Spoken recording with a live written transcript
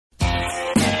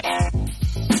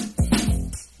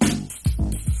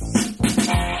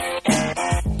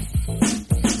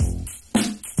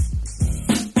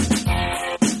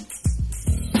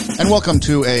welcome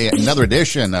to another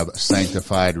edition of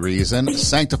Sanctified Reason.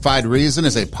 Sanctified Reason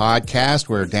is a podcast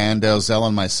where Dan Delzell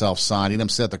and myself, Sonny,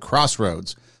 sit at the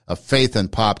crossroads of faith and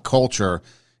pop culture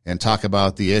and talk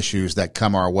about the issues that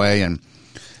come our way. And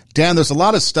Dan, there's a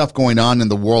lot of stuff going on in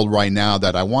the world right now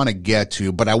that I want to get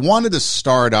to, but I wanted to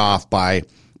start off by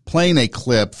playing a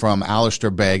clip from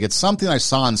Alistair Begg. It's something I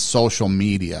saw on social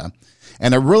media,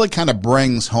 and it really kind of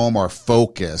brings home our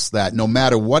focus that no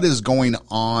matter what is going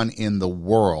on in the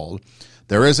world,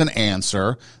 there is an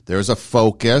answer, there's a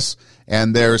focus,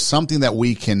 and there's something that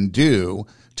we can do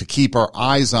to keep our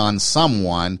eyes on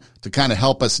someone to kind of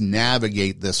help us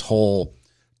navigate this whole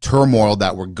turmoil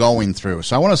that we're going through.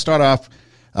 So I want to start off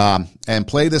and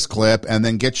play this clip and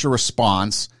then get your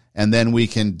response, and then we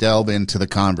can delve into the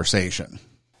conversation.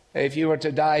 If you were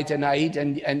to die tonight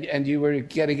and you were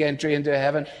getting entry into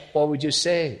heaven, what would you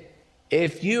say?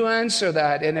 If you answer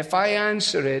that, and if I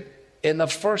answer it in the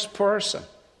first person,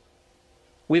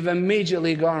 we've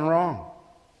immediately gone wrong.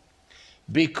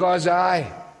 Because I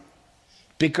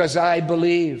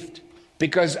believed,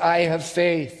 because I have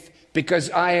faith, because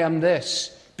I am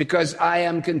this, because I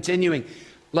am continuing.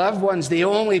 Loved ones, the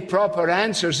only proper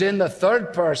answer is in the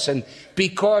third person,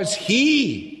 because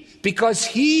he.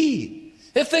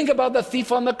 Think about the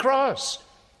thief on the cross.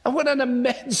 And what an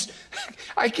immense,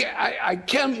 I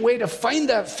can't wait to find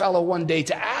that fellow one day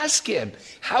to ask him,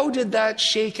 how did that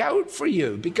shake out for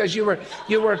you? Because you were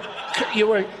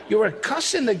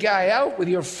cussing the guy out with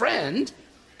your friend.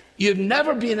 You've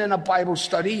never been in a Bible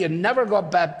study. You never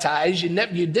got baptized. You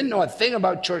didn't know a thing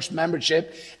about church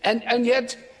membership. And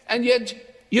yet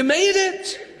you made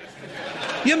it.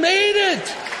 You made it.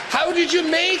 How did you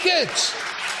make it?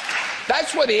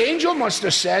 That's what the angel must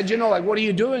have said, like, what are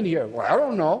you doing here? Well, I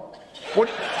don't know. What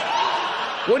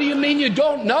do you mean you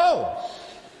don't know?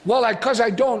 Well, because I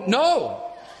don't know.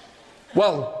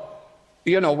 Well,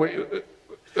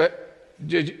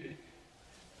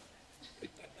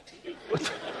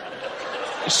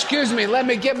 excuse me, let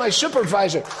me get my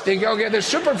supervisor. They go get the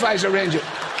supervisor angel.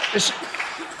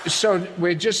 So,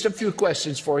 wait, just a few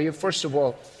questions for you. First of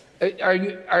all,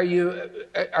 are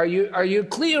you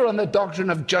clear on the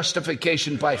doctrine of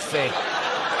justification by faith?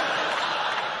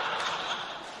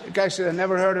 The guy said, I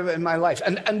never heard of it in my life.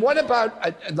 And what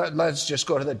about, let's just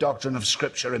go to the doctrine of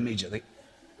Scripture immediately.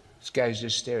 This guy's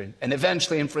just staring. And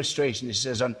eventually in frustration, he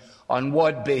says, on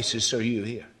what basis are you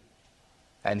here?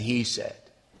 And he said,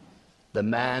 the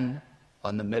man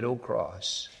on the middle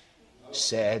cross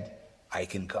said, I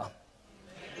can come.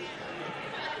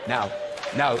 Now,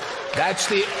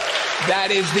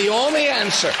 that is the only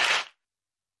answer.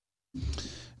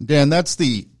 Dan, that's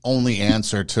the only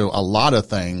answer to a lot of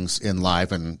things in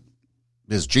life, and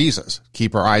is Jesus.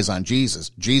 Keep our eyes on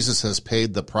Jesus. Jesus has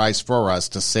paid the price for us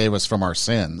to save us from our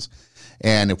sins.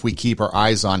 And if we keep our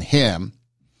eyes on him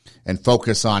and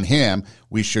focus on him,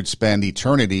 we should spend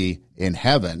eternity in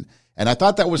heaven. And I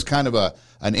thought that was kind of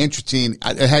an interesting,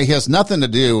 it has nothing to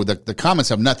do, the comments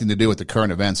have nothing to do with the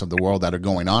current events of the world that are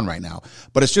going on right now.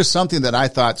 But it's just something that I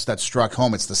thought that struck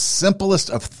home. It's the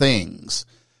simplest of things,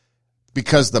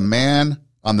 because the man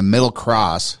on the middle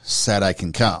cross said, I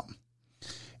can come.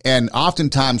 And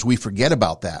oftentimes we forget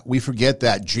about that. We forget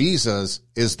that Jesus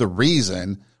is the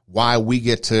reason why we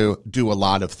get to do a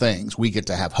lot of things. We get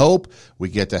to have hope. We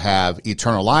get to have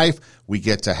eternal life. We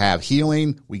get to have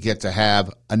healing. We get to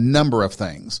have a number of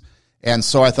things. And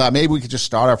so I thought maybe we could just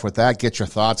start off with that, get your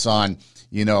thoughts on,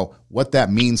 what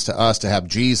that means to us to have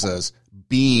Jesus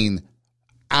being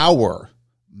our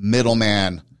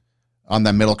middleman on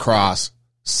the middle cross,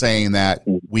 saying that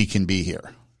we can be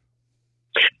here.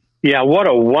 Yeah, what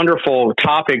a wonderful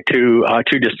topic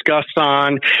to discuss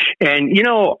on. And,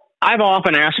 I've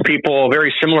often asked people a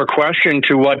very similar question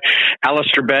to what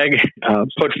Alistair Begg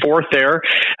put forth there.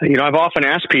 I've often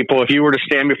asked people, if you were to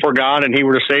stand before God and he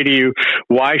were to say to you,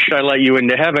 why should I let you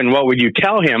into heaven? What would you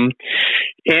tell him?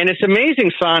 And it's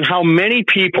amazing, Son, how many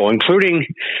people, including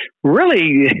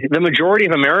really the majority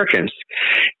of Americans,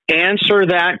 answer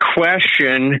that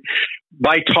question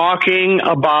by talking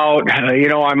about,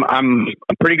 I'm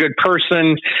a pretty good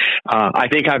person. I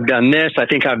think I've done this. I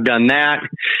think I've done that.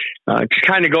 To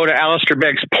kind of go to Alistair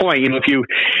Begg's point,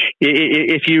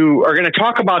 if you are going to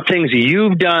talk about things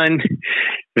you've done,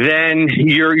 then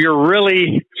you're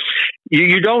really,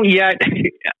 you don't yet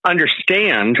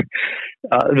understand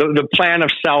the plan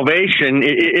of salvation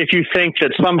if you think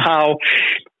that somehow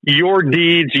your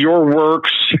deeds, your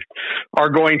works are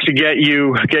going to get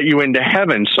you into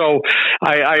heaven. So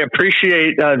I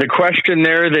appreciate the question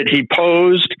there that he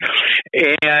posed,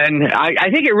 and I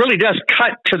think it really does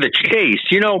cut to the chase.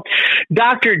 You know,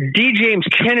 Dr. D. James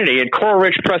Kennedy at Coral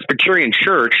Ridge Presbyterian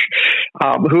Church,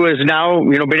 who has now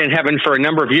been in heaven for a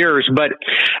number of years, but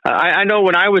I know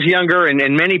when I was younger,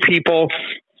 and many people.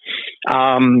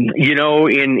 In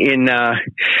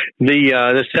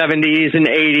the 70s and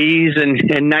 80s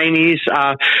and 90s,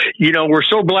 we're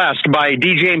so blessed by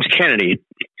D. James Kennedy.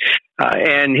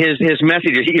 And his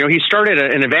messages, he started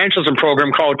an evangelism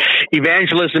program called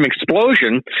Evangelism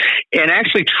Explosion, and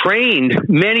actually trained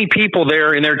many people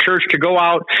there in their church to go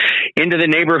out into the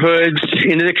neighborhoods,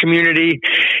 into the community,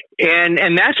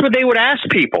 and that's what they would ask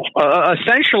people.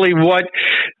 Essentially, what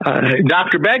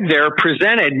Dr. Begg there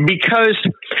presented, because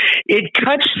it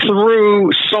cuts through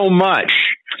so much.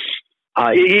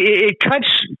 It cuts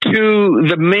to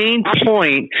the main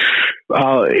point.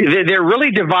 There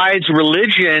really divides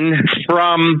religion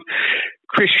from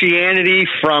Christianity,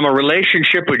 from a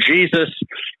relationship with Jesus,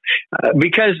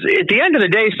 because at the end of the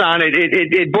day, son,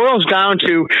 it boils down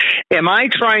to: am I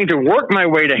trying to work my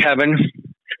way to heaven,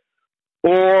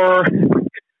 or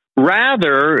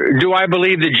rather, do I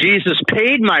believe that Jesus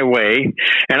paid my way,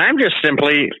 and I'm just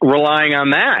simply relying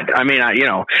on that? I mean,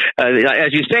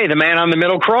 as you say, the man on the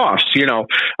middle cross.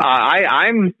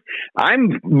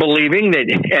 I'm believing that,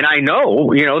 and I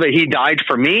know, that he died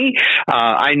for me.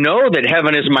 I know that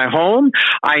heaven is my home.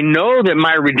 I know that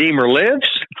my Redeemer lives.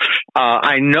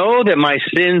 I know that my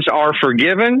sins are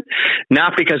forgiven,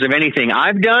 not because of anything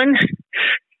I've done,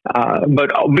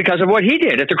 but because of what he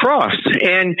did at the cross.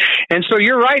 And so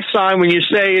you're right, son, when you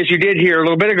say, as you did here a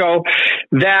little bit ago,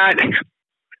 that,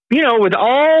 with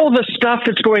all the stuff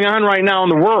that's going on right now in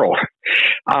the world,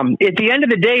 at the end of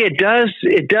the day,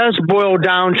 it does boil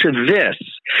down to this.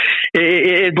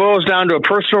 It boils down to a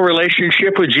personal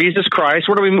relationship with Jesus Christ.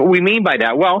 What do we mean by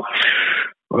that? Well,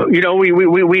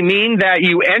 we mean that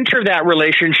you enter that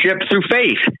relationship through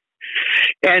faith.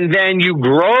 And then you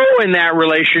grow in that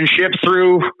relationship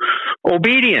through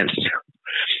obedience.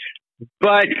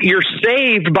 But you're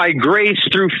saved by grace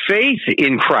through faith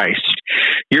in Christ.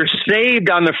 You're saved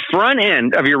on the front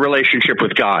end of your relationship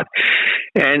with God.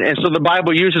 And so the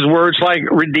Bible uses words like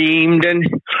redeemed and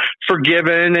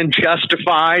forgiven and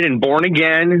justified and born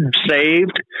again,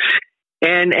 saved.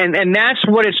 And that's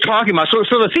what it's talking about. So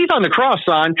the thief on the cross,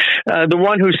 son, the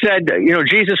one who said,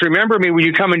 Jesus, remember me when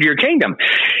you come into your kingdom.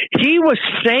 He was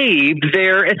saved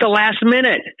there at the last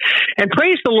minute. And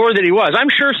praise the Lord that he was. I'm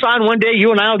sure, son, one day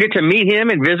you and I will get to meet him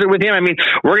and visit with him. I mean,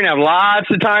 we're going to have lots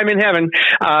of time in heaven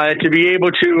to be able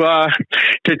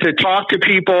to talk to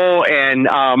people. And,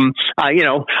 I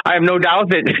have no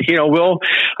doubt that,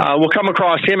 we'll come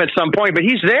across him at some point, but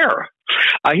he's there.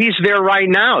 He's there right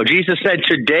now. Jesus said,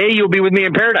 today you'll be with me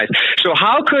in paradise. So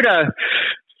how could a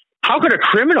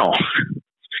criminal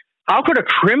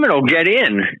get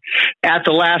in at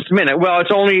the last minute? Well,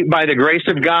 it's only by the grace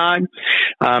of God.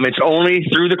 It's only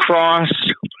through the cross.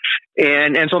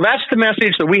 And so that's the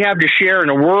message that we have to share in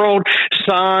a world,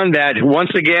 son, that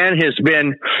once again has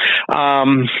been,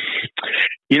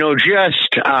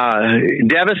 just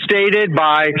devastated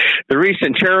by the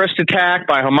recent terrorist attack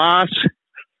by Hamas.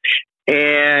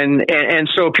 And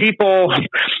so people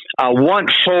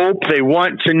want hope. They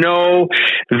want to know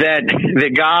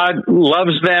that God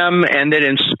loves them, and that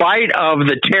in spite of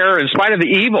the terror, in spite of the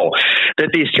evil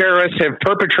that these terrorists have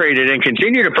perpetrated and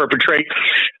continue to perpetrate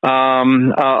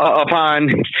upon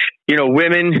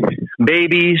women,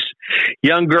 babies,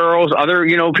 young girls, other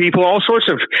people, all sorts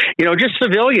of just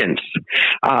civilians.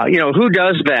 Who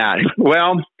does that?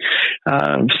 Well,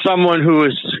 someone who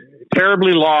is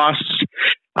terribly lost,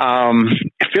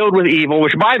 filled with evil,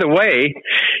 which, by the way,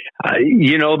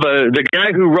 the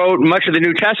guy who wrote much of the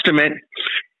New Testament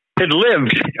had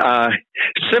lived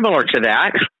similar to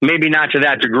that, maybe not to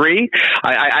that degree.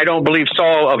 I don't believe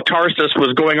Saul of Tarsus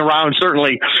was going around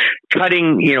certainly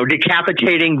cutting,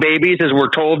 decapitating babies, as we're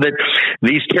told that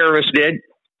these terrorists did,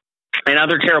 and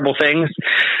other terrible things.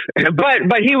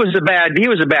 But he was a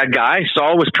bad guy.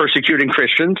 Saul was persecuting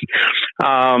Christians,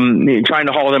 trying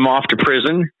to haul them off to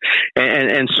prison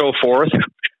and so forth.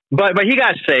 But he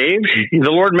got saved.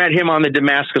 The Lord met him on the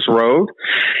Damascus road,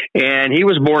 and he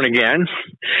was born again.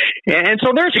 And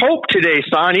so there's hope today,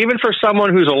 son, even for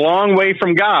someone who's a long way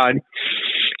from God.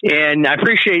 And I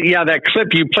appreciate, that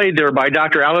clip you played there by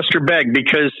Dr. Alistair Begg,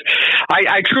 because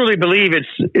I truly believe it's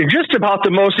just about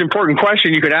the most important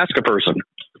question you could ask a person.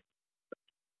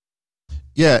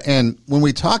 Yeah, and when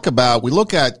we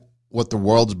look at what the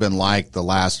world's been like the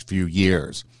last few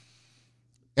years,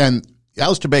 and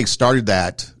Alistair Begg started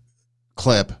that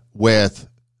clip with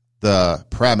the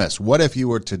premise, what if you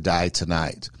were to die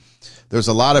tonight? There's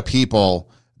a lot of people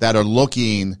that are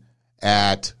looking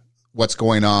at what's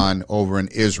going on over in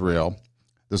Israel.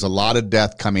 There's a lot of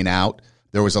death coming out.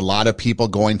 There was a lot of people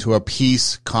going to a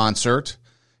peace concert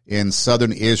in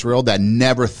southern Israel that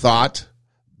never thought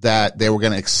that they were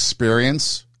going to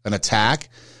experience an attack.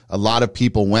 A lot of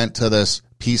people went to this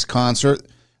peace concert.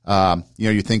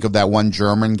 You think of that one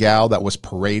German gal that was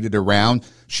paraded around.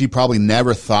 She probably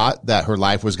never thought that her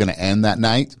life was going to end that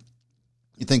night.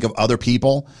 You think of other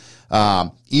people,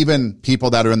 even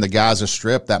people that are in the Gaza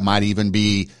Strip that might even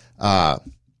be,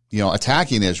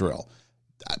 attacking Israel.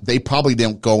 They probably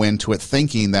didn't go into it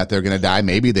thinking that they're going to die.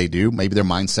 Maybe they do. Maybe their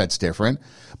mindset's different.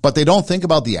 But they don't think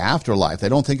about the afterlife. They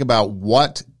don't think about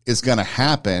what is going to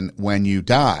happen when you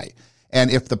die. And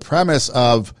if the premise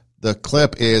of the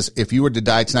clip is, if you were to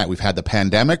die tonight, we've had the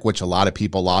pandemic, which a lot of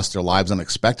people lost their lives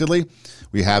unexpectedly.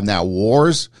 We have now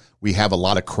wars. We have a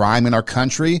lot of crime in our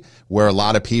country where a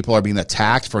lot of people are being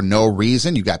attacked for no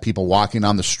reason. You got people walking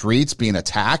on the streets being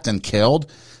attacked and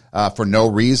killed for no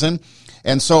reason.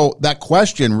 And so that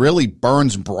question really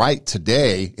burns bright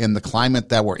today in the climate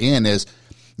that we're in is,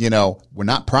 we're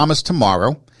not promised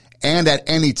tomorrow. And at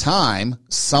any time,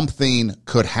 something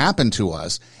could happen to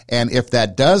us. And if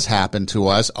that does happen to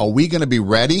us, are we going to be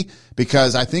ready?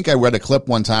 Because I think I read a clip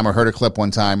one time or heard a clip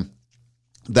one time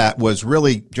that was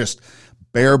really just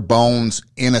bare bones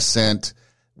innocent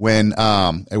when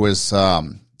it was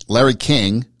Larry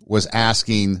King was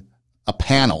asking a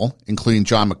panel, including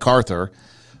John MacArthur,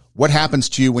 what happens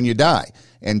to you when you die?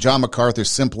 And John MacArthur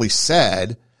simply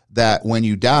said that when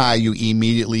you die, you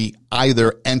immediately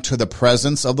either enter the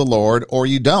presence of the Lord or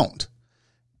you don't.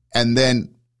 And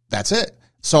then that's it.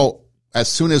 So as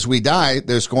soon as we die,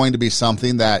 there's going to be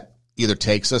something that either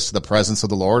takes us to the presence of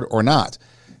the Lord or not.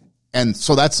 And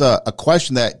so that's a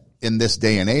question that in this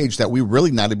day and age that we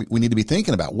really we need to be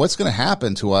thinking about. What's going to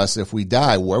happen to us if we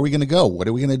die? Where are we going to go? What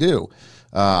are we going to do?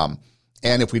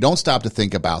 And if we don't stop to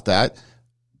think about that,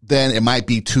 then it might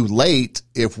be too late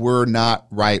if we're not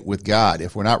right with God.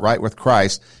 If we're not right with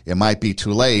Christ, it might be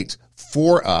too late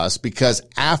for us because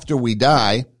after we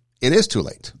die, it is too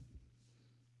late.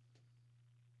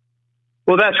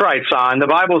 Well, that's right, son. The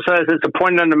Bible says it's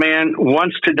appointed unto man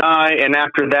once to die, and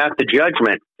after that, the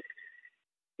judgment.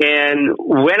 And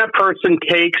when a person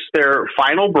takes their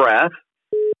final breath,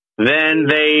 then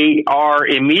they are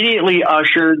immediately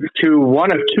ushered to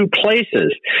one of two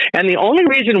places. And the only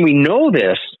reason we know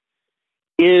this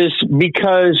is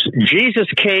because Jesus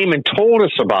came and told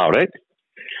us about it,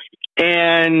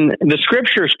 and the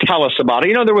scriptures tell us about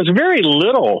it. There was very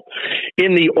little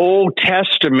in the Old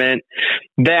Testament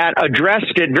that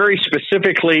addressed it very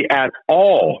specifically at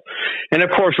all. And of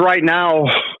course, right now,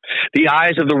 the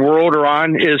eyes of the world are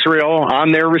on Israel,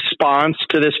 on their response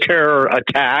to this terror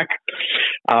attack.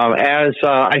 As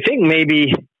I think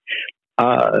maybe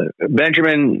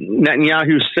Benjamin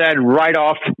Netanyahu said right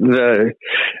out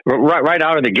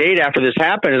of the gate after this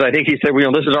happened, is I think he said,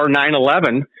 this is our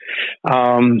 9/11.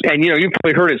 And you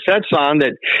probably heard it said, son,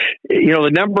 that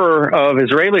the number of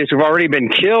Israelis who've already been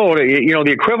killed,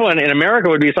 the equivalent in America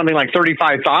would be something like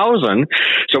 35,000.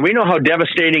 So we know how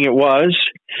devastating it was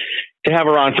to have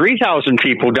around 3,000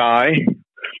 people die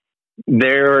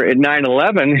there at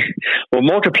 9/11. We'll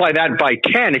multiply that by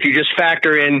 10 if you just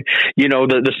factor in,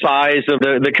 the size of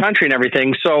the country and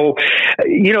everything. So,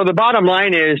 the bottom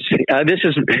line is this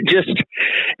is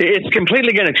it's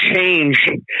completely going to change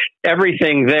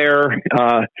everything there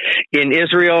in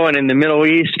Israel and in the Middle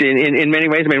East in many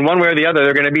ways. I mean, one way or the other,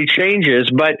 there are going to be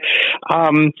changes, but,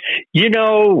 you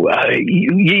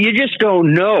just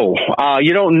don't know.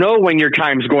 You don't know when your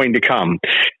time's going to come.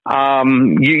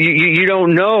 You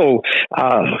don't know,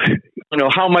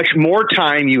 how much more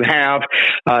time you have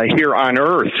here on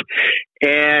earth.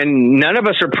 And none of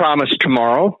us are promised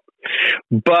tomorrow.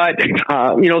 But,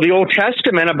 the Old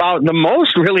Testament about the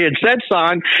most really had said,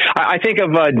 son, I think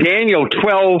of Daniel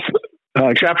 12,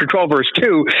 chapter 12, verse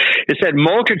 2. It said,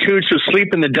 multitudes who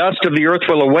sleep in the dust of the earth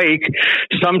will awake,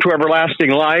 some to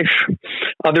everlasting life,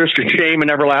 others to shame and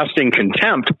everlasting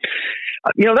contempt.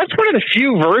 That's one of the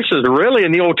few verses really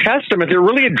in the Old Testament that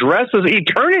really addresses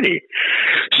eternity.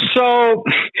 So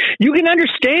you can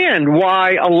understand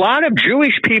why a lot of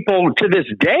Jewish people to this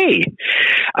day,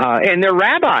 and their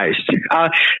rabbis,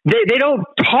 they don't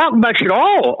talk much at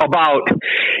all about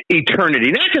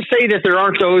eternity. Not to say that there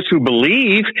aren't those who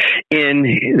believe in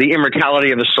the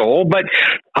immortality of the soul, but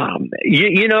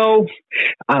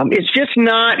it's just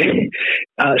not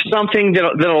something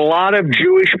that a lot of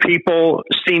Jewish people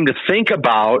seem to think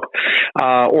about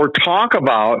or talk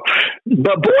about.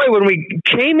 But boy, when we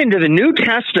came into the New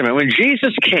Testament, when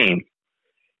Jesus came,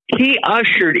 he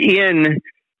ushered in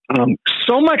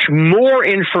so much more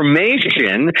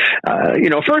information.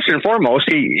 First and foremost,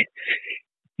 he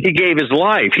gave his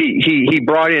life. He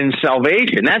brought in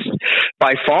salvation. That's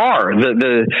by far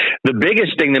the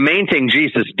biggest thing. The main thing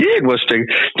Jesus did was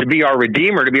to be our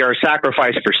Redeemer, to be our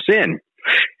sacrifice for sin.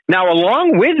 Now,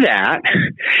 along with that,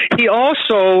 he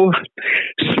also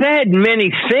said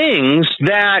many things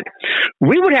that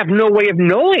we would have no way of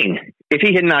knowing if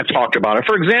he had not talked about it.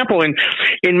 For example,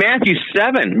 in Matthew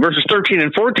 7, verses 13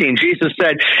 and 14, Jesus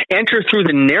said, "Enter through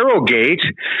the narrow gate,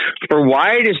 for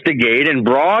wide is the gate, and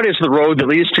broad is the road that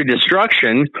leads to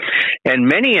destruction, and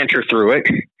many enter through it.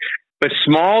 But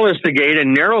small is the gate,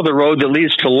 and narrow the road that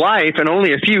leads to life, and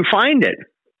only a few find it."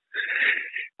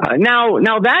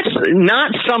 Now that's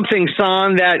not something,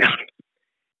 son, that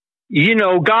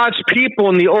God's people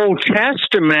in the Old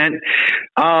Testament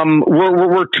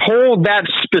were told that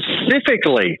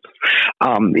specifically.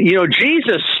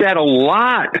 Jesus said a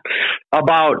lot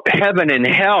about heaven and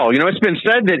hell. It's been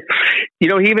said that, he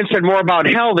even said more about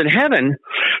hell than heaven.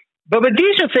 But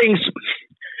these are things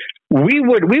we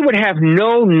would have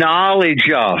no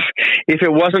knowledge of if it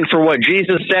wasn't for what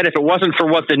Jesus said, if it wasn't for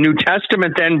what the New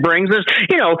Testament then brings us.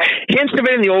 Hints of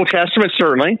it in the Old Testament,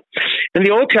 certainly. And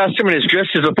the Old Testament is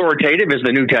just as authoritative as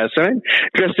the New Testament,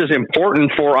 just as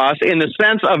important for us in the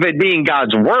sense of it being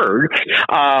God's Word,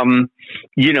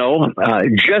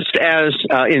 just as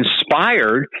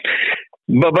inspired.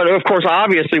 But of course,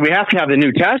 obviously, we have to have the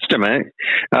New Testament.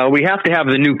 We have to have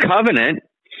the New Covenant.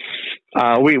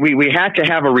 We had to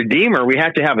have a Redeemer. We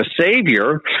had to have a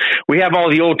Savior. We have all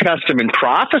the Old Testament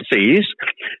prophecies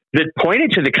that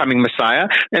pointed to the coming Messiah,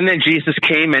 and then Jesus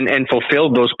came and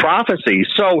fulfilled those prophecies.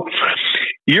 So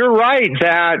you're right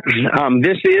that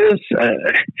this is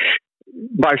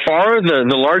by far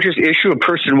the largest issue a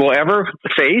person will ever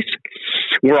face.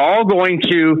 We're all going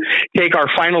to take our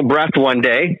final breath one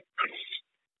day,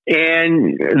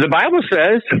 and the Bible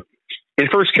says in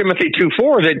 1 Timothy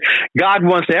 2:4 that God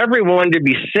wants everyone to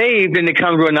be saved and to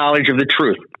come to a knowledge of the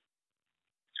truth.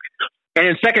 And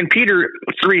in 2 Peter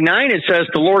 3:9 it says,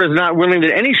 "The Lord is not willing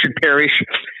that any should perish,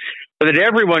 but that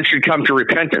everyone should come to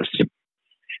repentance."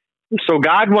 So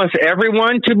God wants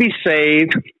everyone to be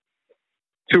saved,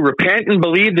 to repent and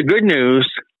believe the good news.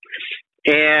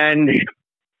 And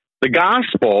the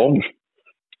gospel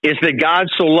is that God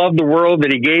so loved the world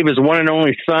that he gave his one and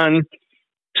only Son,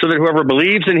 so that whoever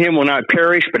believes in him will not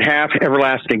perish, but have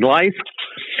everlasting life.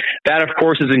 That, of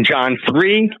course, is in John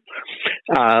 3.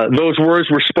 Those words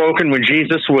were spoken when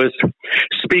Jesus was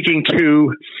speaking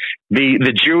to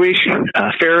the Jewish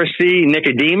Pharisee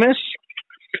Nicodemus,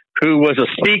 who was a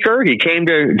seeker. He came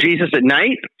to Jesus at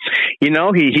night.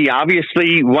 He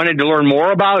obviously wanted to learn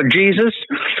more about Jesus.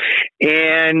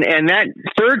 And that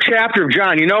third chapter of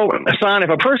John, son, if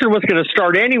a person was going to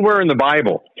start anywhere in the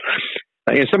Bible,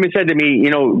 and somebody said to me,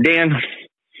 Dan,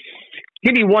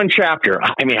 give me one chapter.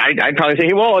 I'd probably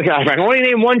say, well, if I can only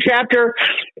name one chapter,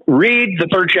 read the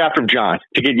third chapter of John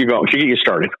to get you going, to get you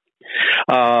started.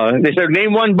 They said,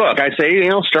 name one book. I'd say,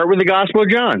 start with the Gospel of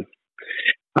John.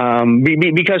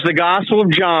 Because the Gospel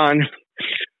of John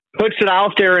puts it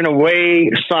out there in a way,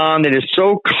 son, that is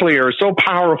so clear, so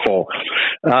powerful,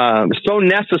 so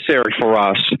necessary for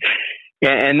us.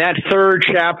 And that third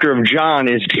chapter of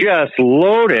John is just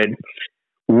loaded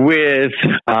with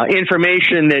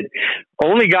information that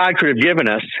only God could have given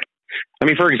us.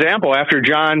 For example, after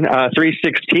John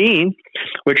 3:16,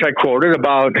 which I quoted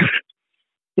about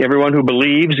everyone who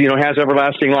believes, has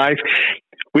everlasting life,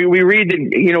 we read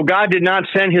that, God did not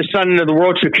send his Son into the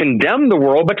world to condemn the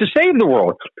world, but to save the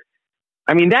world.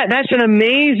 That's an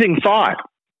amazing thought,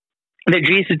 that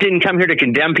Jesus didn't come here to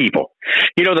condemn people.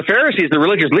 The Pharisees, the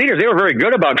religious leaders, they were very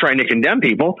good about trying to condemn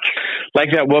people,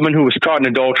 like that woman who was caught in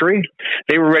adultery.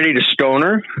 They were ready to stone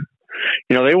her.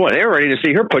 They were ready to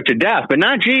see her put to death, but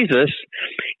not Jesus.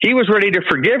 He was ready to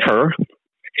forgive her.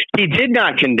 He did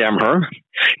not condemn her.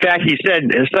 In fact, he said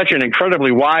such an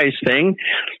incredibly wise thing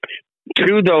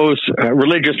to those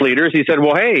religious leaders. He said,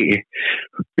 well, hey,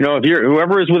 if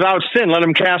whoever is without sin, let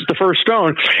him cast the first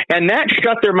stone. And that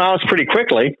shut their mouths pretty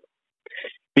quickly.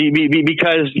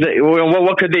 Because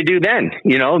what could they do then?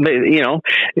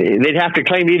 They'd have to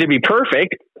claim to either be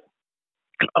perfect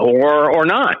or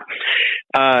not.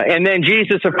 And then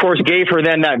Jesus, of course, gave her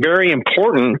then that very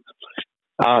important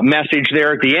message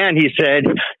there at the end, he said,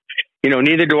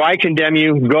 neither do I condemn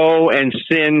you. Go and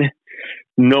sin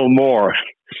no more.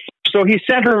 So he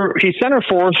sent her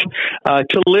forth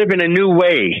to live in a new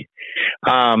way,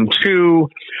 to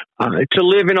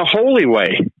live in a holy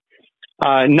way,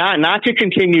 not to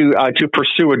continue to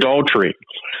pursue adultery,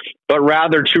 but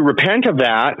rather to repent of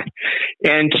that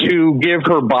and to give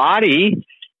her body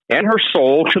and her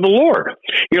soul to the Lord.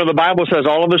 The Bible says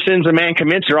all of the sins a man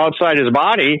commits are outside his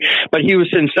body, but he who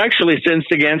sins sexually sins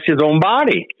against his own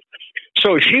body.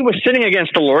 So she was sinning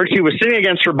against the Lord. She was sinning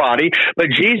against her body, but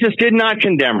Jesus did not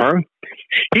condemn her.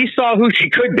 He saw who she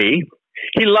could be.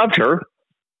 He loved her,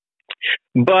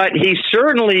 but he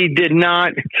certainly did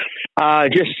not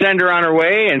just send her on her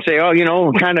way and say,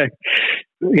 kind of,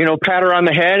 pat her on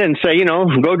the head and say,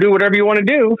 go do whatever you want to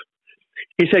do.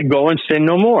 He said, go and sin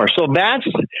no more. So that's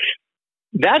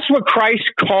what Christ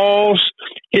calls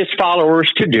his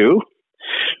followers to do.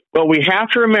 But we have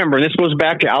to remember, and this goes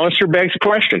back to Alistair Begg's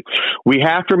question, we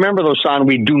have to remember, though, son,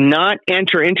 we do not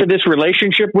enter into this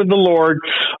relationship with the Lord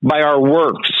by our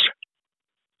works.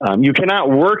 You cannot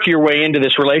work your way into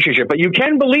this relationship, but you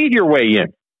can believe your way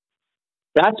in.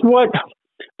 That's what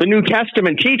the New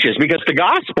Testament teaches, because the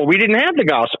gospel, we didn't have the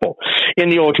gospel in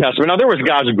the Old Testament. Now, there was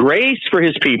God's grace for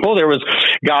his people. There was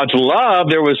God's love.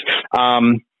 There was,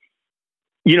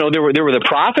 there were the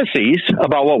prophecies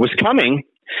about what was coming.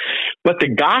 But the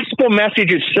gospel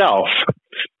message itself,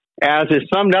 as is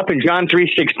summed up in John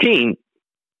 3:16,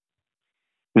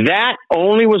 that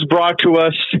only was brought to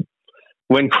us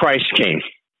when Christ came.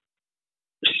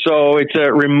 So it's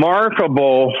a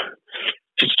remarkable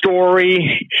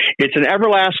story. It's an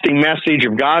everlasting message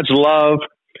of God's love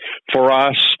for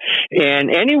us.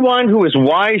 And anyone who is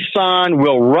wise, son,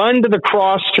 will run to the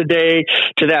cross today,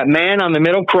 to that man on the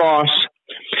middle cross,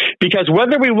 because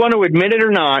whether we want to admit it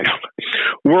or not,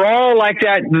 we're all like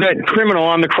that criminal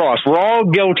on the cross. We're all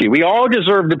guilty. We all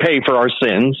deserve to pay for our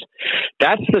sins.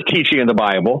 That's the teaching of the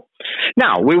Bible.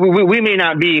 Now, we may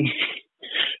not be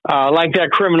like that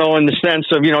criminal in the sense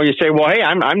of, you say, well, hey,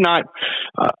 I'm not,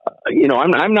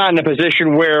 I'm not in a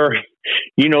position where,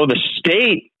 the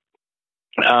state,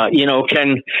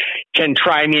 can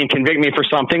try me and convict me for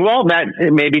something. Well, that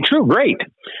it may be true. Great.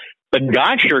 But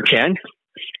God sure can.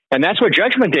 And that's what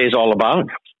Judgment Day is all about.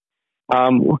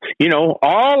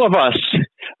 All of us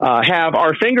have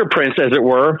our fingerprints, as it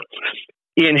were,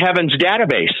 in heaven's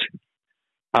database.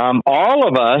 All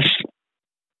of us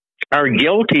are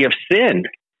guilty of sin.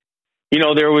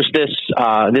 There was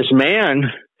this man,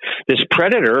 this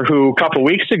predator, who a couple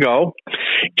weeks ago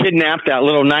kidnapped that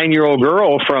little 9-year-old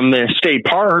girl from the state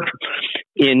park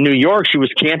in New York. She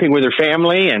was camping with her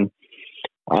family and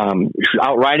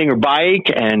out riding her bike,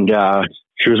 and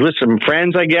she was with some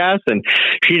friends, I guess, and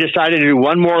she decided to do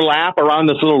one more lap around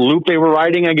this little loop they were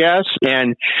riding, I guess,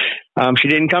 and she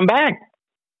didn't come back.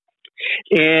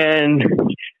 And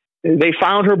they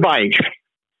found her bike,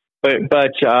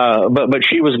 but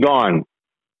she was gone.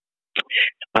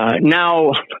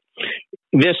 Now,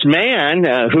 this man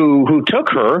who took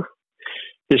her,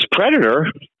 this predator,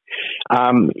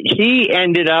 he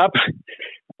ended up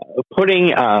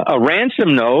putting a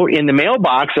ransom note in the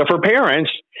mailbox of her parents.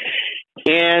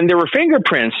 And there were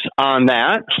fingerprints on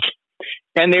that,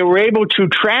 and they were able to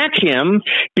track him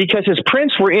because his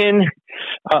prints were in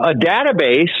a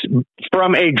database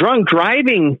from a drunk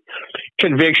driving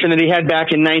conviction that he had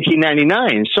back in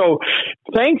 1999. So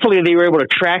thankfully they were able to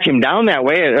track him down that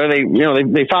way.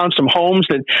 They found some homes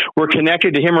that were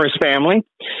connected to him or his family.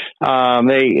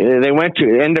 They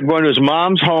ended up going to his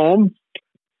mom's home,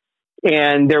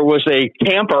 and there was a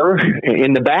camper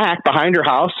in the back behind her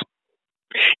house.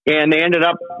 And they ended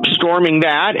up storming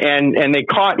that, and they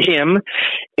caught him,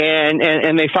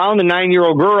 and they found the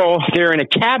 9-year-old girl there in a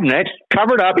cabinet,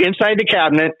 covered up inside the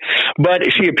cabinet,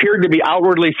 but she appeared to be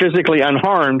outwardly physically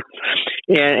unharmed.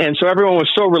 And so everyone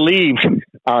was so relieved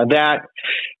that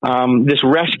this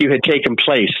rescue had taken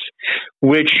place,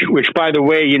 which by the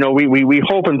way, we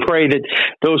hope and pray that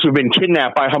those who've been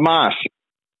kidnapped by Hamas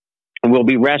will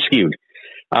be rescued.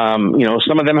 Some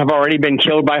of them have already been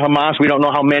killed by Hamas. We don't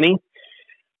know how many.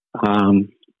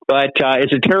 But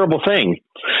it's a terrible thing.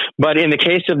 But in the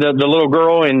case of the little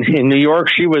girl in New York,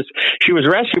 she was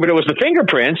rescued, but it was the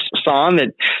fingerprints, son,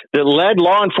 that led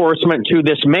law enforcement to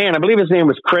this man. I believe his name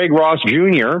was Craig Ross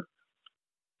Jr.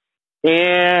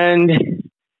 And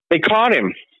they caught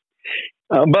him.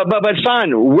 But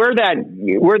son, where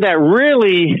that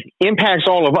really impacts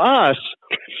all of us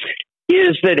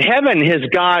is that heaven has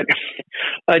got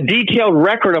a detailed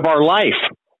record of our life.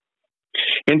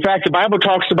 In fact, the Bible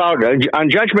talks about on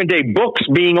Judgment Day books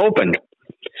being opened,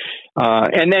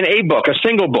 and then a book, a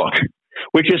single book,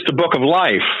 which is the book of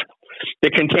life.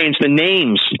 It contains the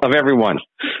names of everyone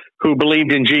who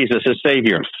believed in Jesus as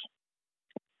Savior.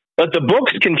 But the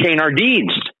books contain our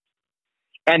deeds.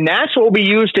 And that's what will be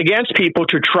used against people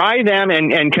to try them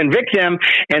and convict them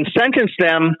and sentence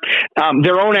them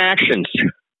their own actions.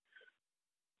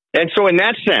 And so in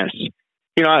that sense,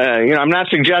 I'm not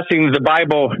suggesting the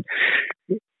Bible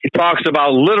talks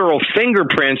about literal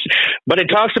fingerprints, but it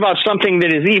talks about something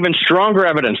that is even stronger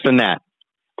evidence than that.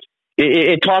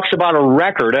 It talks about a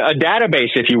record, a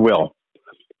database, if you will,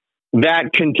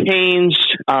 that contains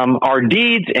our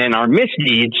deeds and our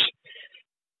misdeeds,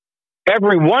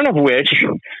 every one of which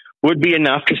would be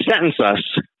enough to sentence us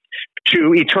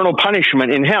to eternal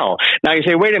punishment in hell. Now you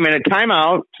say, wait a minute, time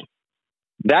out.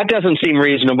 That doesn't seem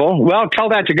reasonable. Well, tell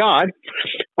that to God.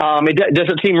 Does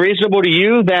it seem reasonable to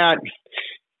you that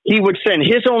he would send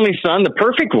his only son, the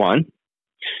perfect one,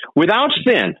 without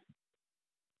sin,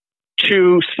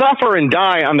 to suffer and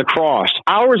die on the cross,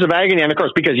 hours of agony on the cross,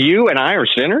 because you and I are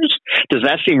sinners? Does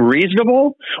that seem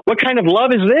reasonable? What kind of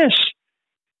love is this?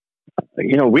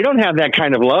 We don't have that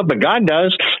kind of love, but God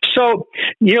does. So,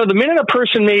 the minute a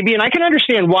person maybe, and I can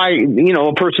understand why,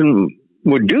 a person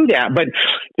would do that, but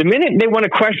the minute they want to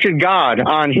question God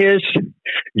on his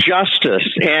justice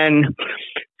and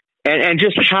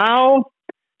just how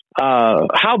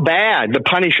bad the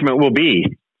punishment will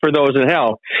be for those in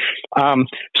hell,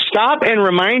 stop and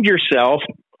remind yourself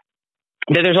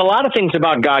that there's a lot of things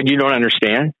about God you don't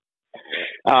understand,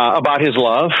 about his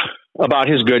love, about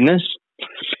his goodness.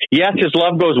 Yes, his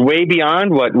love goes way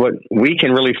beyond what we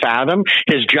can really fathom.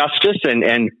 His justice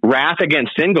and wrath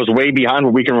against sin goes way beyond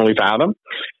what we can really fathom.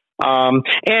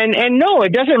 And no,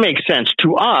 it doesn't make sense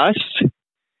to us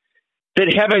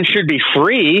that heaven should be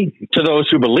free to those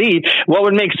who believe. What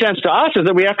would make sense to us is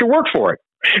that we have to work for it.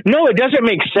 No, it doesn't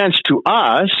make sense to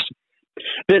us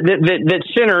that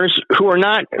sinners who are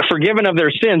not forgiven of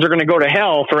their sins are going to go to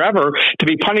hell forever to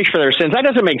be punished for their sins. That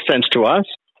doesn't make sense to us.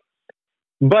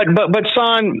 But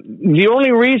son, the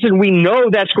only reason we know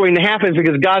that's going to happen is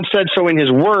because God said so in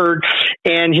his word,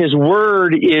 and his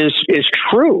word is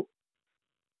true.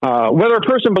 Whether a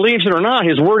person believes it or not,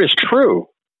 his word is true.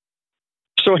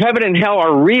 So heaven and hell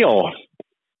are real.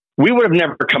 We would have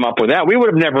never come up with that. We would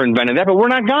have never invented that, but we're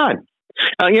not God.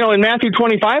 In Matthew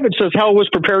 25, it says hell was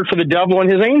prepared for the devil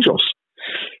and his angels.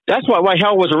 That's why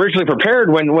hell was originally prepared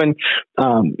when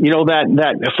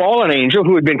that fallen angel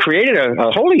who had been created a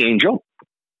holy angel,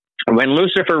 when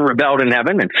Lucifer rebelled in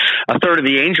heaven and a third of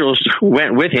the angels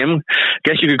went with him.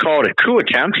 Guess you could call it a coup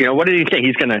attempt. What did he think?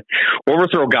 He's going to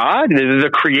overthrow God, the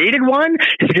created one?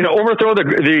 He's going to overthrow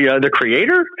the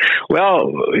creator?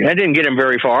 Well, that didn't get him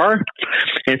very far.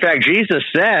 In fact, Jesus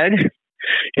said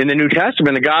in the New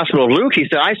Testament, the Gospel of Luke, he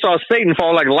said, I saw Satan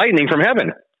fall like lightning from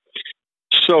heaven.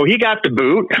 So he got the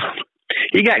boot.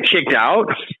 He got kicked out.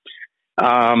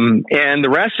 And the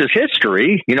rest is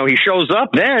history. He shows up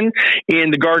then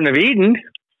in the Garden of Eden,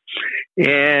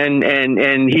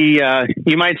 and he,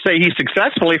 you might say he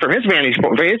successfully, from his vantage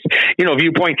point,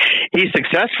 viewpoint, he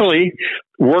successfully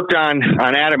worked on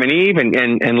Adam and Eve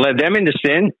and led them into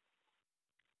sin.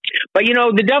 But,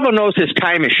 the devil knows his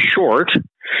time is short.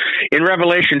 In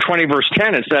Revelation 20, verse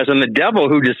 10, it says, and the devil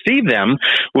who deceived them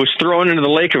was thrown into the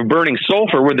lake of burning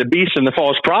sulfur where the beast and the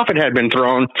false prophet had been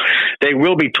thrown. They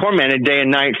will be tormented day and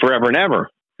night forever and ever.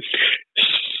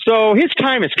 So his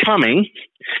time is coming,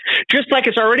 just like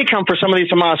it's already come for some of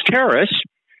these Hamas terrorists.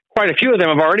 Quite a few of them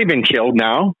have already been killed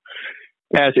now,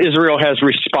 as Israel has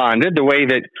responded the way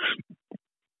that,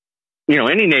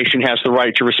 any nation has the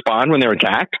right to respond when they're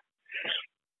attacked.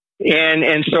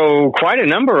 And so quite a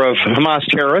number of Hamas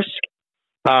terrorists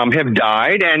have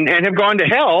died and have gone to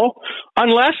hell,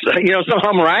 unless,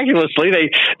 somehow miraculously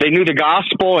they knew the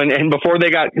gospel and before they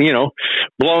got,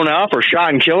 blown up or shot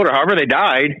and killed or however they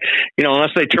died, unless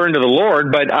they turned to the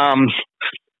Lord. But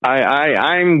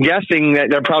I'm guessing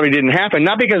that probably didn't happen,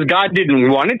 not because God didn't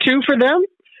want it to for them,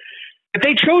 but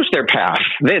they chose their path.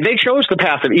 They chose the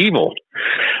path of evil.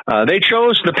 They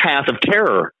chose the path of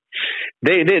terror.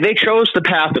 They chose the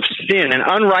path of sin and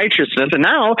unrighteousness, and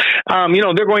now,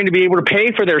 they're going to be able to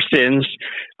pay for their sins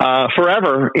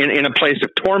forever in a place of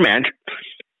torment,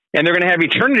 and they're going to have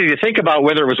eternity to think about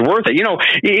whether it was worth it.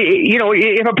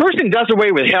 If a person does away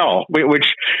with hell, which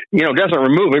doesn't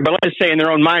remove it, but let's say in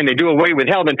their own mind they do away with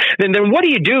hell, then what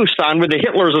do you do, son, with the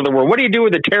Hitlers of the world? What do you do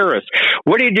with the terrorists?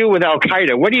 What do you do with Al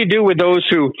Qaeda? What do you do with those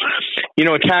who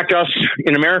attacked us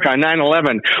in America on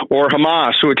 9/11, or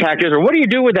Hamas who attacked Israel? What do you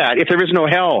do with that if there is no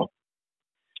hell?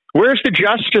 Where's the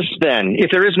justice then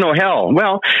if there is no hell?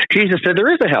 Well, Jesus said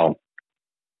there is a hell.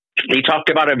 He talked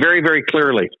about it very, very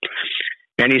clearly.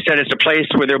 And he said it's a place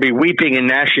where there'll be weeping and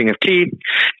gnashing of teeth.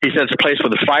 He said it's a place where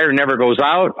the fire never goes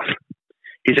out.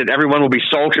 He said everyone will be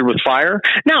salted with fire.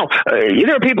 Now,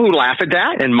 there are people who laugh at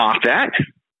that and mock that.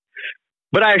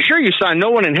 But I assure you, son, no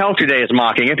one in hell today is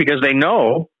mocking it because they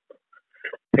know,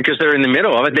 because they're in the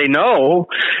middle of it, they know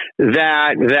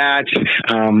that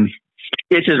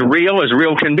it's as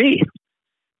real can be.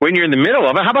 When you're in the middle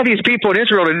of it, how about these people in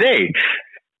Israel today,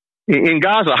 in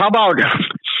Gaza? How about,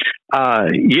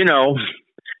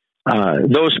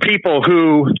 those people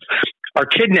who are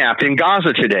kidnapped in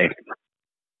Gaza today?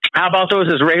 How about those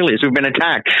Israelis who've been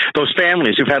attacked, those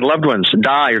families who've had loved ones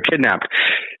die or kidnapped?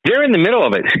 They're in the middle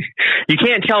of it. You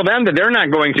can't tell them that they're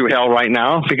not going through hell right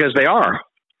now, because they are.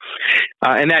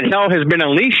 And that hell has been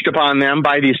unleashed upon them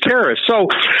by these terrorists. So,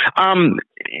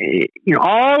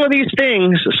 all of these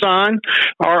things, son,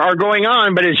 are going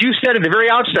on. But as you said at the very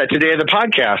outset today of the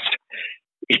podcast,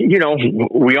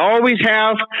 we always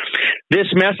have this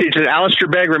message that Alistair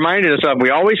Begg reminded us of. We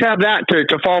always have that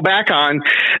to fall back on.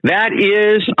 That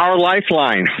is our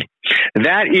lifeline.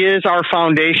 That is our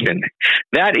foundation.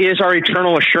 That is our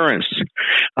eternal assurance.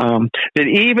 That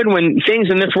even when things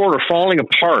in this world are falling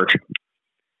apart,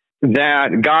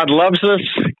 that God loves us,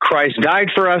 Christ died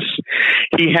for us,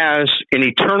 He has an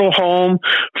eternal home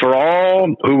for all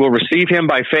who will receive Him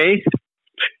by faith.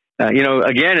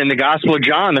 Again, in the Gospel of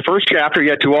John, the first chapter,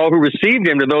 yet to all who received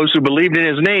Him, to those who believed in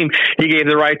His name, He gave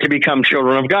the right to become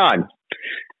children of God.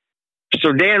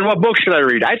 So, Dan, what book should I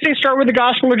read? I'd say start with the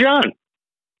Gospel of John.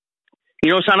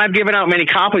 Son, I've given out many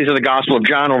copies of the Gospel of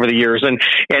John over the years, and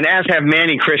as have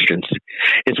many Christians.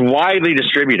 It's widely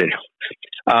distributed,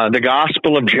 the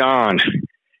Gospel of John,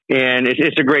 and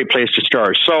it's a great place to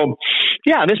start. So,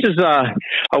 yeah, this is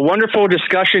a wonderful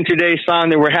discussion today,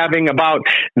 son, that we're having about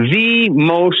the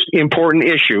most important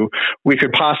issue we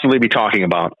could possibly be talking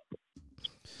about.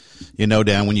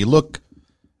 Dan, when you look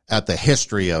at the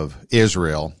history of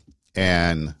Israel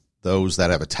and those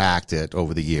that have attacked it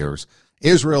over the years,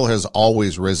 Israel has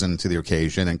always risen to the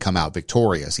occasion and come out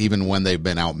victorious. Even when they've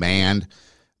been outmanned,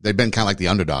 they've been kind of like the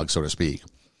underdog, so to speak.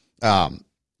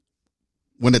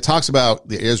 When it talks about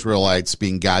the Israelites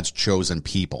being God's chosen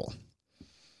people,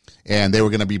 and they were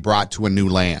going to be brought to a new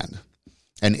land,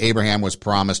 and Abraham was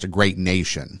promised a great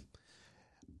nation.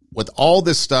 With all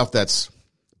this stuff that's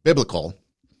biblical,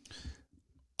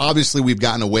 obviously we've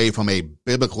gotten away from a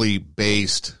biblically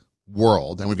based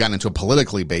world, and we've gotten into a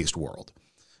politically based world.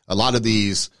 A lot of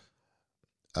these,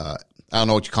 I don't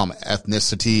know what you call them,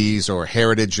 ethnicities or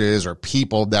heritages or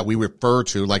people that we refer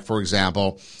to, like, for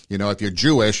example, if you're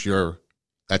Jewish,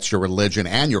 that's your religion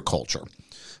and your culture.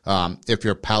 If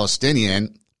you're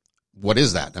Palestinian, what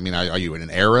is that? I mean, are you an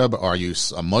Arab? Are you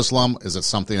a Muslim? Is it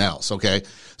something else? Okay.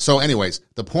 So anyways,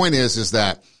 the point is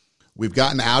that we've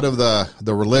gotten out of the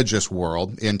religious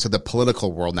world into the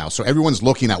political world now. So everyone's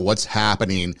looking at what's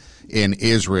happening in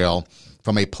Israel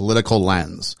from a political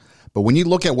lens. But when you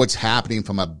look at what's happening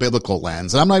from a biblical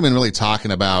lens, and I'm not even really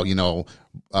talking about,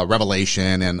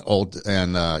 Revelation and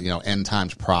end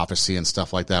times prophecy and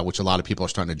stuff like that, which a lot of people are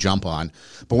starting to jump on.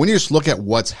 But when you just look at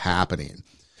what's happening,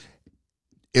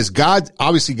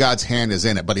 obviously God's hand is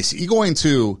in it, but is He going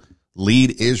to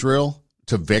lead Israel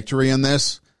to victory in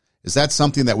this? Is that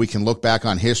something that we can look back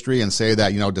on history and say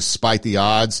that, despite the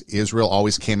odds, Israel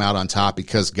always came out on top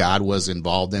because God was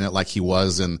involved in it, like He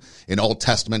was in Old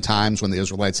Testament times when the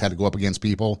Israelites had to go up against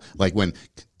people, like when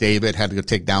David had to go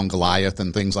take down Goliath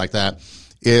and things like that?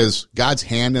 Is God's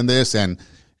hand in this, and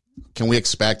can we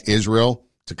expect Israel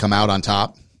to come out on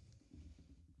top?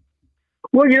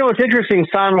 Well, it's interesting,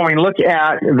 son, when we look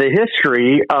at the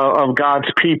history of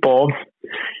God's people,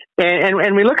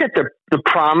 and we look at the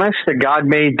promise that God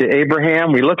made to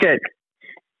Abraham. We look at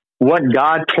what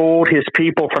God told His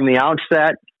people from the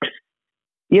outset.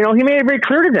 He made it very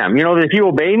clear to them, that if you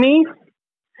obey me,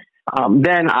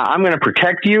 then I'm going to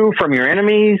protect you from your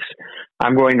enemies.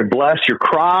 I'm going to bless your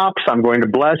crops. I'm going to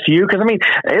bless you. Because,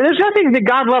 there's nothing that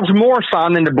God loves more,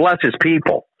 son, than to bless His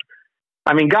people.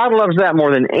 God loves that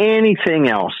more than anything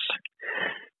else.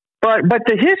 But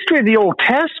the history of the Old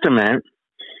Testament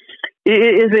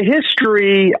is a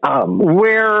history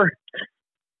where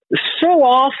so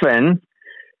often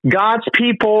God's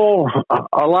people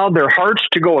allowed their hearts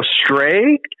to go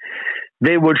astray.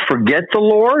 They would forget the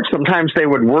Lord. Sometimes they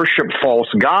would worship false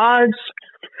gods.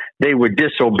 They would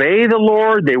disobey the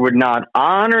Lord. They would not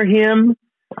honor Him.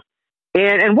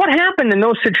 And what happened in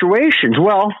those situations?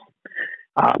 Well,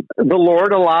 the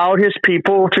Lord allowed His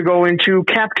people to go into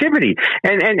captivity.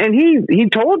 And he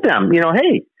told them,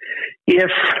 hey,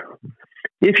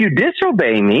 if you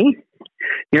disobey me,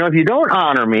 if you don't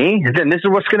honor me, then this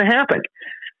is what's going to happen.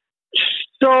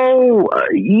 So,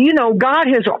 God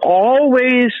has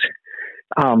always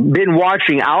been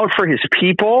watching out for his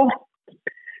people.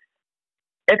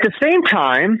 At the same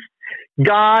time,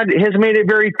 God has made it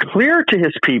very clear to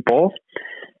his people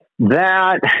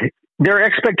that there are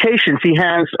expectations he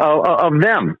has of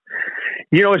them.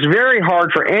 It's very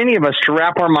hard for any of us to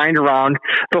wrap our mind around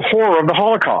the horror of the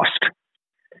Holocaust.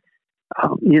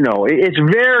 It's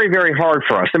very, very hard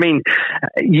for us. I mean,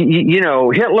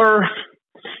 Hitler,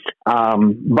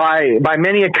 by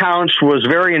many accounts, was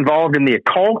very involved in the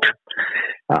occult.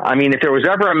 If there was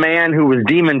ever a man who was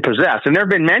demon possessed, and there have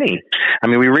been many.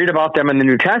 We read about them in the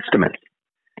New Testament.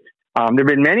 There have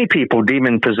been many people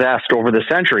demon possessed over the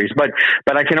centuries, but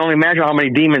I can only imagine how many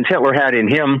demons Hitler had in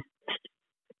him.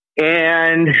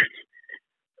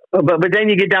 But then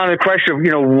you get down to the question of,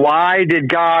 why did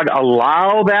God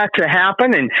allow that to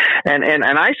happen? And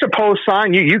I suppose,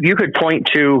 son, you could point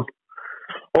to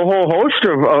a whole host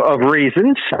of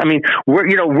reasons. Where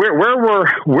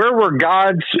were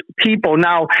God's people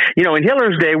now? In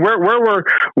Hitler's day, where were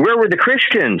the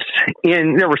Christians?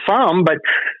 There were some, but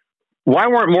why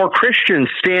weren't more Christians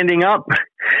standing up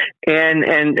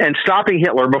and stopping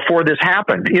Hitler before this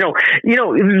happened?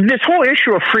 This whole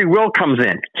issue of free will comes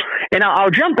in, and I'll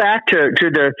jump back to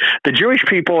the Jewish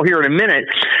people here in a minute.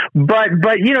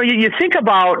 But you think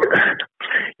about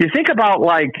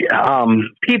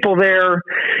people there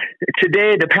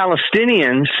today, the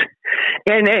Palestinians,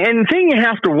 and the thing you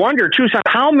have to wonder too is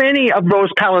how many of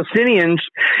those Palestinians,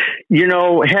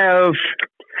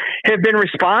 have been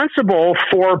responsible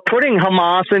for putting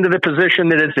Hamas into the position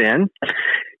that it's in,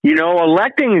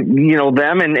 electing,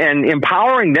 them and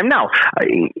empowering them. Now,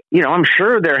 I'm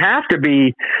sure there have to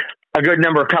be a good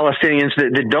number of Palestinians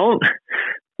that don't,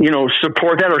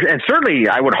 support that, and certainly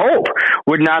I would hope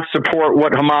would not support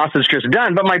what Hamas has just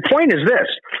done. But my point is this.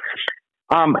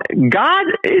 God,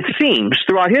 it seems,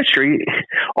 throughout history,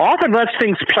 often lets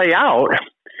things play out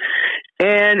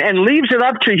and leaves it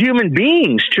up to human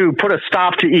beings to put a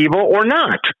stop to evil or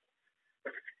not.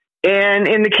 And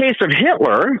in the case of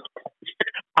Hitler,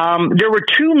 there were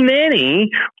too many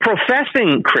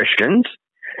professing Christians.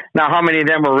 Now, how many of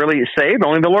them were really saved?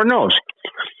 Only the Lord knows.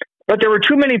 But there were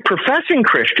too many professing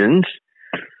Christians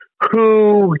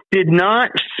who did not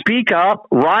speak up,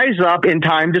 rise up in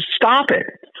time to stop it.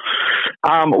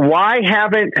 Why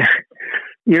haven't,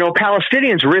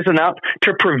 Palestinians risen up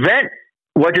to prevent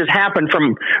what just happened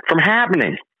from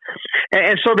happening?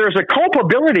 And so there's a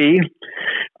culpability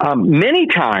many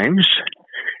times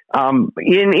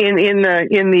in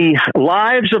the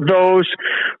lives of those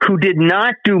who did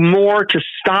not do more to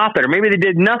stop it, or maybe they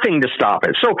did nothing to stop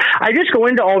it. So I just go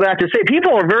into all that to say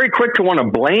people are very quick to want to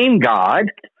blame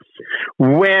God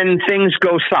when things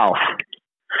go south.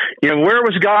 Where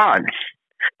was God?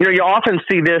 You often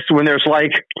see this when there's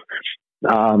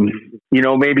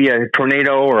maybe a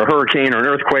tornado or a hurricane or an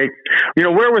earthquake.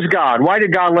 Where was God? Why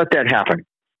did God let that happen?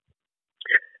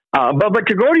 But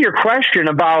to go to your question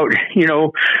about,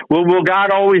 will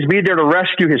God always be there to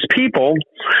rescue his people?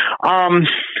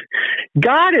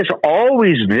 God is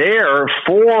always there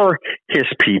for his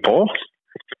people,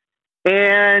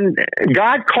 and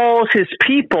God calls his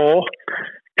people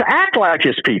to act like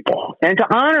his people and to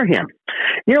honor him.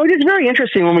 It is very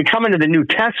interesting when we come into the New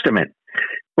Testament.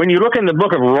 When you look in the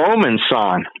book of Romans,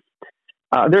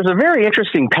 there's a very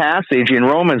interesting passage in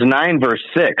Romans 9, verse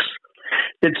 6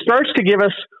 that starts to give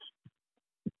us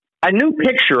a new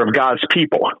picture of God's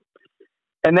people.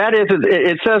 And that is,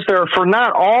 it says there, for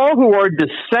not all who are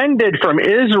descended from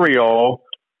Israel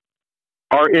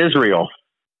are Israel.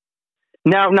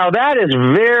 Now that is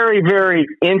very, very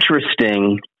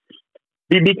interesting,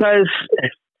 because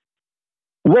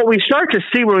what we start to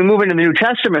see when we move into the New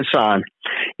Testament,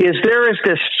 is there is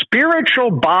this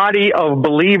spiritual body of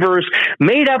believers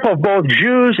made up of both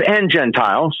Jews and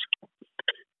Gentiles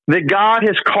that God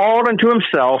has called unto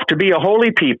himself to be a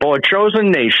holy people, a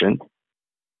chosen nation,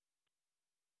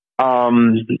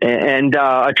 and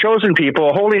a chosen people,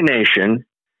 a holy nation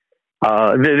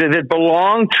that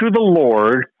belong to the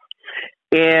Lord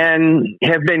and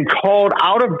have been called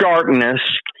out of darkness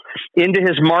into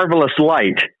his marvelous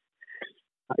light.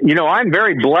 I'm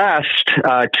very blessed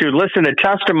to listen to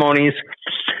testimonies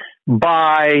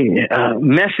by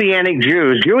Messianic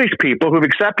Jews, Jewish people who've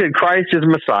accepted Christ as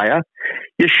Messiah,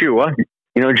 Yeshua,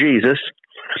 Jesus.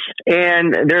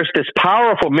 And there's this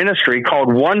powerful ministry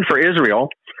called One for Israel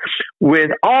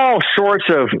with all sorts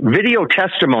of video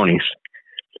testimonies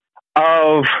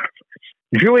of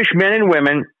Jewish men and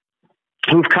women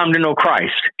who've come to know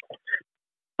Christ.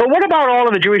 But what about all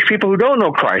of the Jewish people who don't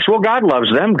know Christ? Well, God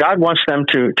loves them. God wants them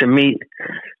to meet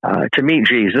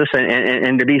Jesus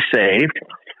and to be saved.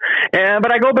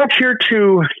 But I go back here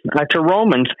to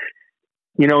Romans,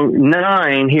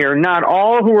 9 here. Not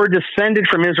all who are descended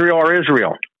from Israel are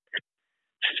Israel.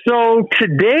 So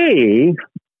today,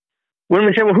 when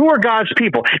we say, well, who are God's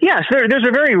people? Yes, there's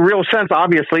a very real sense,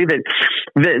 obviously, that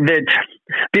the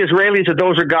Israelis, that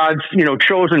those are God's,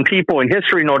 chosen people in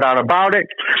history, no doubt about it.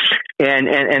 And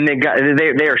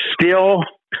they are still,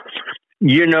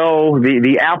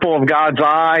 the apple of God's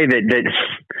eye, that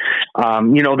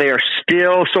they are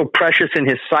still so precious in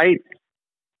His sight.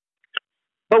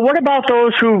 But what about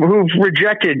those who've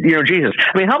rejected, Jesus?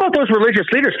 I mean, how about those religious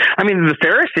leaders? I mean, the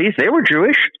Pharisees, they were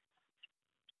Jewish,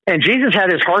 and Jesus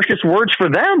had His harshest words for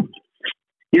them.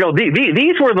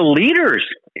 These were the leaders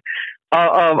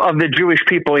of the Jewish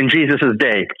people in Jesus'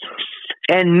 day.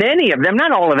 And many of them,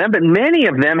 not all of them, but many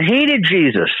of them hated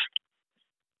Jesus.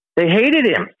 They hated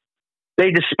Him.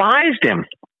 They despised Him.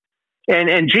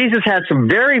 And Jesus had some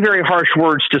very, very harsh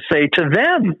words to say to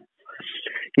them.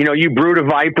 You brood of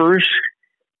vipers,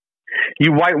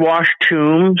 you whitewashed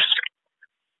tombs.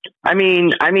 I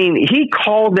mean, He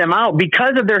called them out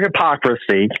because of their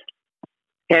hypocrisy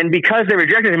and because they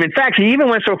rejected Him. In fact, He even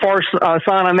went so far,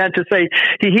 son, on that to say,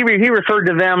 he referred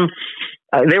to them,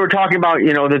 they were talking about,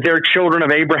 that they're children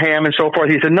of Abraham and so forth.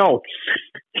 He said, no.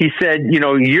 He said,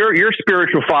 your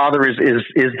spiritual father is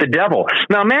the devil.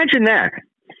 Now imagine that.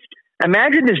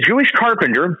 Imagine this Jewish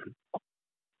carpenter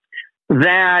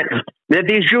that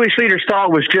these Jewish leaders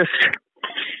thought was just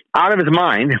out of his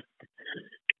mind,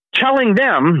 telling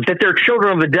them that they're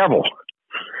children of the devil.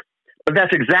 But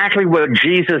that's exactly what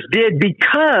Jesus did,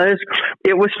 because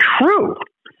it was true.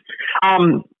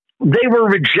 They were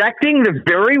rejecting the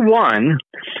very one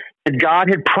that God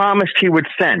had promised He would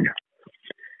send.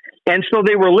 And so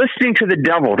they were listening to the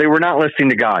devil. They were not listening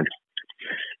to God.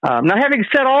 Now, having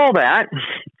said all that,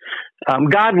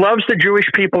 God loves the Jewish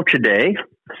people today.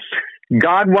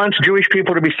 God wants Jewish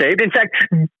people to be saved. In fact,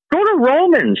 go to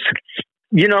Romans,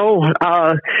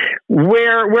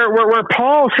 where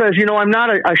Paul says, I'm not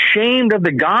ashamed of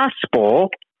the gospel,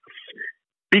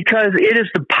 because it is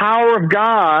the power of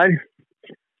God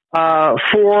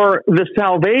for the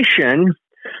salvation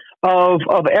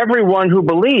of everyone who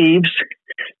believes,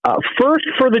 first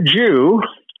for the Jew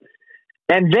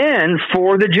and then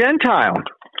for the Gentile.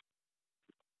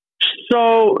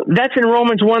 So that's in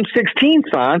Romans 1:16,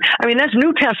 son. I mean, that's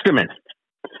New Testament.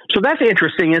 So that's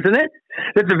interesting, isn't it?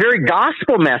 That the very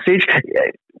gospel message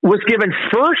was given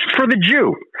first for the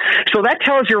Jew. So that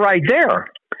tells you right there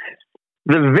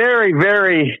the very,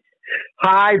 very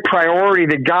high priority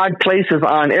that God places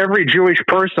on every Jewish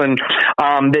person,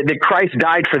 that Christ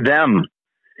died for them.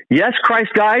 Yes,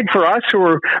 Christ died for us who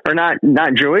are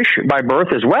not Jewish by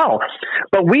birth as well.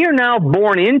 But we are now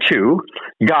born into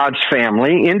God's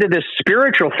family, into this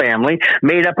spiritual family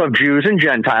made up of Jews and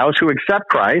Gentiles who accept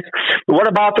Christ. What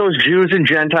about those Jews and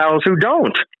Gentiles who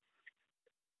don't?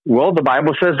 Well, the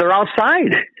Bible says they're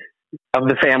outside of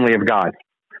the family of God.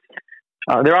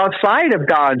 They're outside of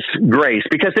God's grace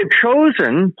because they've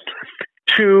chosen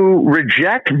to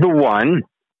reject the one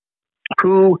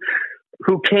who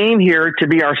came here to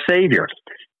be our Savior.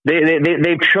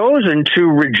 They've chosen to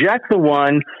reject the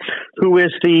one who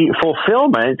is the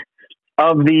fulfillment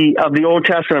of the Old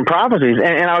Testament prophecies.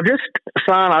 And I'll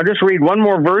just read one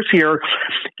more verse here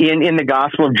in the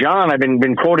Gospel of John. I've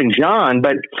been quoting John,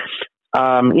 but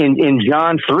in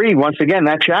John 3, once again,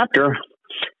 that chapter,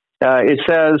 it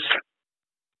says,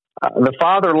 the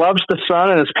Father loves the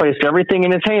Son and has placed everything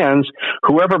in His hands.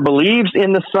 Whoever believes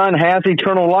in the Son has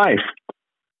eternal life.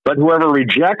 But whoever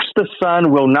rejects the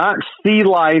Son will not see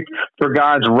life, for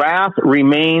God's wrath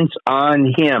remains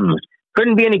on him.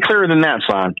 Couldn't be any clearer than that,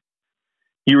 son.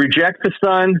 You reject the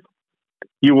Son,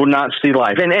 you will not see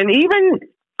life. And even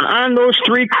on those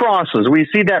three crosses, we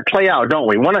see that play out, don't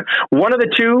we? One of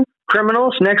the two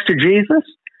criminals next to Jesus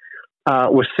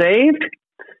was saved.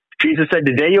 Jesus said,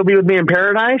 today you'll be with me in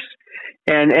paradise.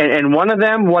 And one of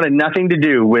them wanted nothing to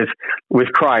do with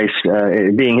Christ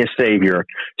being his Savior.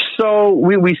 So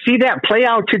we see that play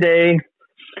out today.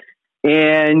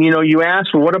 And, you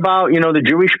ask, well, what about, the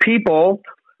Jewish people?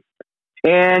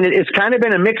 And it's kind of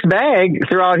been a mixed bag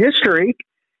throughout history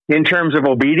in terms of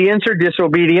obedience or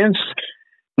disobedience.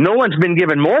 No one's been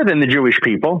given more than the Jewish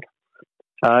people.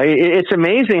 It's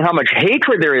amazing how much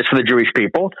hatred there is for the Jewish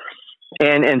people.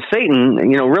 And Satan,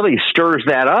 really stirs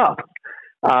that up.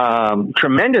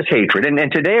 Tremendous hatred.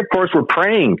 And today, of course, we're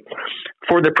praying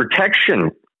for the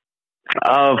protection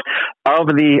of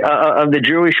the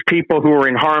Jewish people who are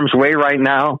in harm's way right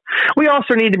now. We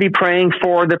also need to be praying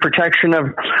for the protection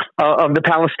of the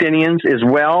Palestinians as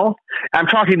well. I'm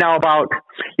talking now about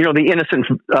the innocent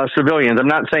civilians. I'm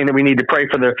not saying that we need to pray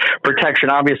for the protection,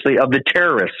 obviously, of the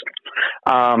terrorists.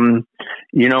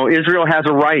 Israel has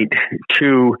a right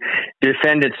to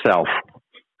defend itself.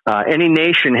 Any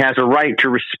nation has a right to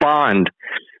respond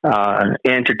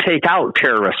and to take out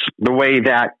terrorists the way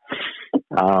that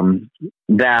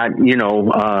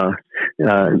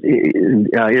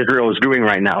Israel is doing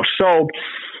right now. So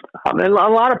a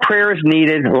lot of prayer is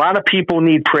needed. A lot of people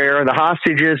need prayer. The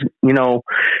hostages,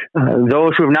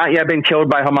 those who have not yet been killed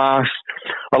by Hamas,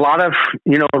 a lot of,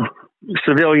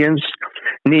 civilians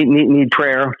need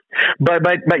prayer. But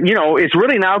it's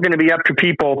really now going to be up to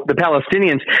people, the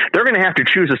Palestinians. They're going to have to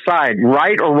choose a side,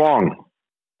 right or wrong.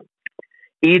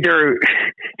 Either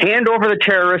hand over the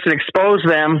terrorists and expose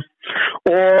them,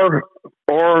 or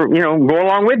go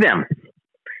along with them.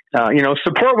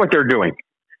 Support what they're doing.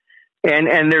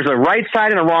 And there's a right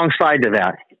side and a wrong side to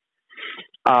that.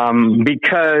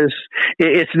 Because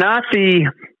it's not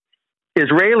the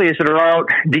Israelis that are out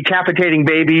decapitating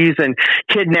babies and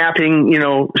kidnapping,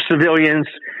 civilians.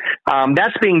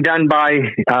 That's being done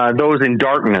by those in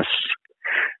darkness,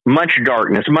 much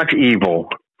evil.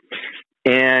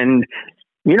 And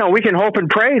we can hope and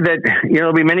pray that,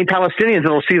 there'll be many Palestinians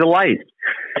that will see the light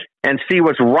and see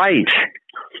what's right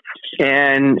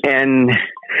and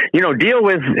deal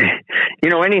with,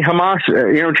 any Hamas,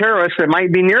 terrorists that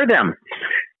might be near them.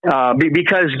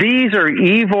 Because these are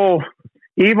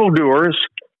evildoers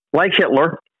like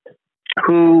Hitler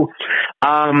who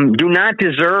do not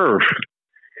deserve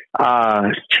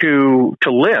to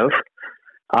live.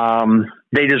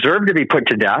 They deserve to be put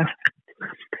to death.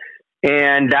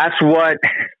 And that's what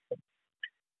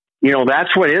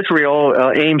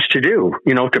Israel aims to do,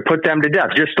 to put them to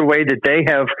death, just the way that they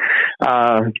have,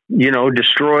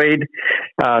 destroyed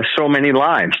so many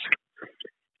lives.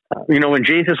 When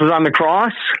Jesus was on the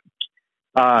cross,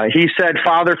 he said,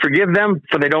 "Father, forgive them,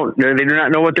 for they do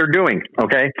not know what they're doing."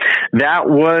 Okay. That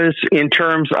was in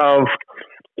terms of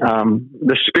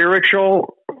the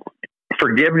spiritual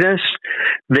forgiveness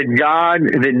that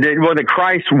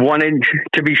Christ wanted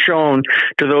to be shown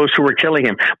to those who were killing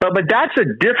him. But that's a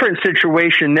different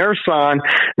situation there, son,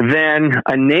 than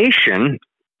a nation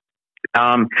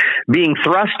being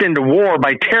thrust into war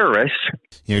by terrorists.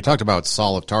 You talked about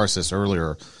Saul of Tarsus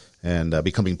earlier and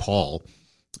becoming Paul,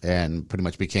 and pretty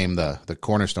much became the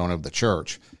cornerstone of the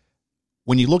church.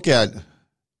 When you look at,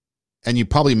 and you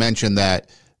probably mentioned that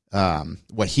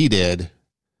what he did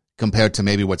compared to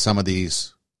maybe what some of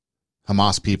these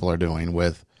Hamas people are doing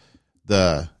with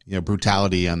the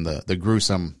brutality and the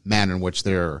gruesome manner in which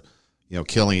they're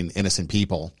killing innocent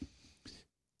people.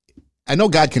 I know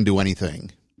God can do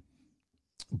anything,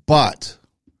 but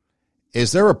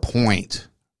is there a point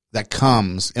that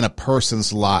comes in a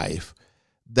person's life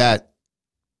that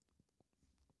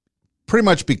pretty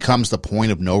much becomes the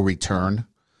point of no return?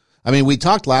 I mean, we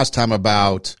talked last time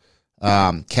about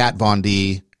Kat Von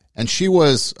D, and she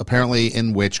was apparently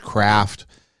in witchcraft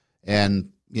and,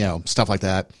 stuff like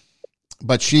that.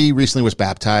 But she recently was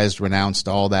baptized, renounced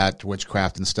all that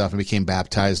witchcraft and stuff, and became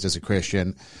baptized as a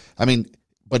Christian. I mean,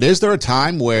 but is there a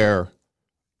time where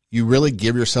you really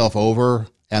give yourself over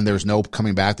and there's no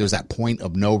coming back? There's that point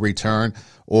of no return?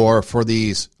 Or for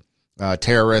these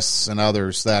terrorists and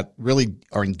others that really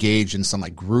are engaged in some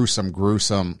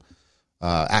gruesome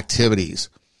activities,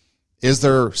 is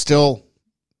there still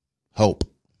hope?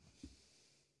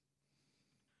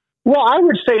 Well, I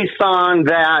would say, son,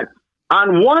 that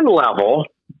on one level,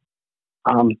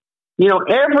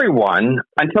 everyone,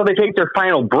 until they take their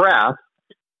final breath,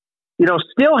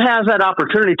 still has that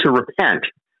opportunity to repent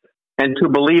and to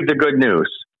believe the good news.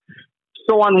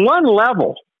 So on one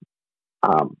level,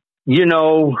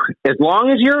 as long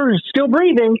as you're still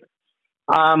breathing,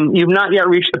 you've not yet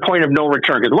reached the point of no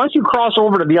return. Because once you cross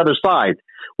over to the other side,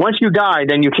 once you die,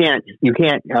 then you can't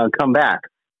come back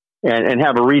and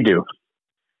have a redo.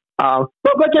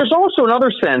 But there's also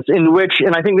another sense in which,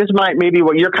 and I think this might maybe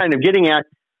what you're kind of getting at,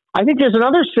 I think there's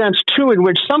another sense, too, in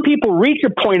which some people reach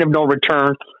a point of no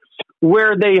return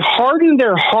where they harden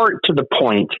their heart to the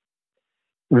point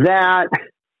that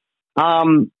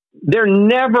they're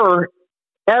never,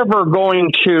 ever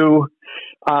going to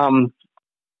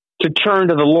turn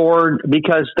to the Lord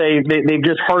because they've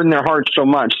just hardened their hearts so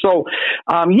much. So,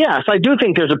 yes, I do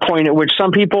think there's a point at which some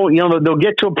people, they'll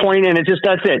get to a point and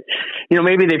that's it.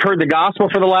 Maybe they've heard the gospel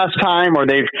for the last time, or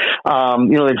they've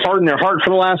hardened their heart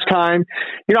for the last time.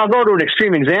 I'll go to an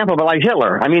extreme example, but like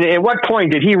Hitler, I mean, at what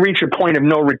point did he reach a point of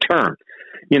no return?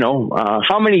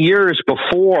 how many years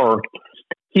before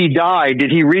he died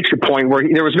did he reach a point where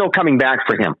there was no coming back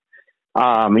for him?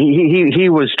 He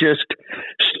was just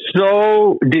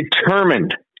so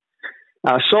determined,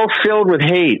 so filled with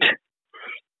hate.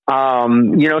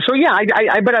 So yeah,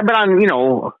 but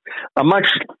on, a much,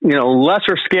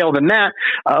 lesser scale than that.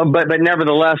 But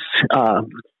nevertheless,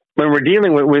 when we're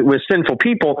dealing with sinful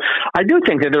people, I do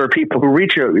think that there are people who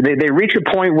reach a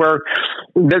point where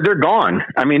they're gone.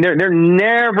 I mean, they're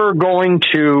never going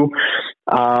to,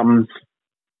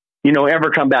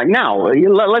 ever come back. Now,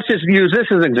 let's just use this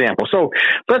as an example. So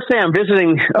let's say I'm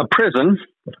visiting a prison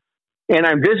and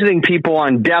I'm visiting people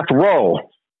on death row.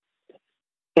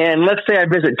 And let's say I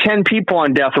visit 10 people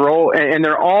on death row, and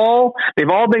they've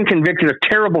all been convicted of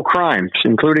terrible crimes,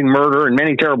 including murder and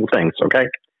many terrible things. Okay.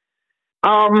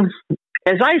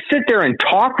 As I sit there and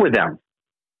talk with them,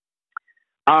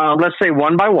 let's say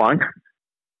one by one,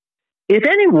 if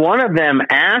any one of them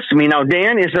asks me, now,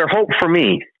 Dan, is there hope for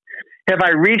me? Have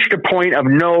I reached a point of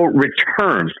no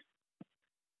return?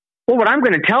 Well, what I'm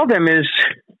going to tell them is,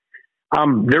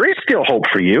 there is still hope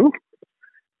for you.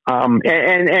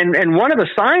 And one of the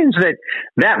signs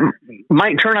that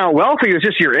might turn out well for you is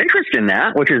just your interest in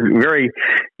that, which is very,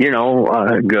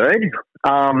 good.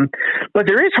 But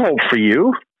there is hope for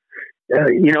you,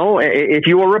 if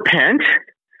you will repent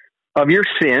of your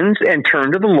sins and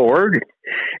turn to the Lord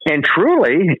and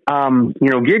truly,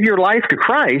 give your life to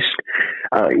Christ.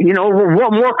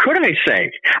 What more could I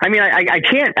say? I mean, I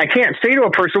can't say to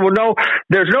a person, well, no,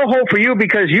 there's no hope for you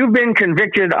because you've been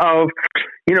convicted of,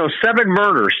 7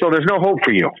 murders. So there's no hope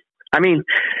for you. I mean,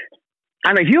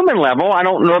 on a human level, I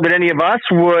don't know that any of us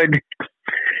would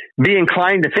be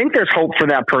inclined to think there's hope for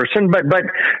that person, but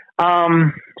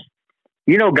God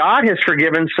has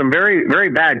forgiven some very, very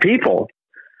bad people.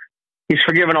 He's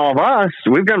forgiven all of us.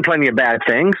 We've done plenty of bad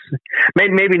things.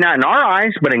 Maybe not in our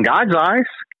eyes, but in God's eyes.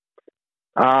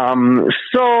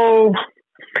 So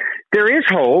there is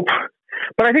hope.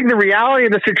 But I think the reality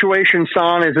of the situation,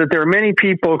 Son, is that there are many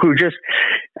people who just,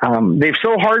 they've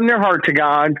so hardened their heart to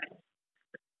God,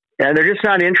 and they're just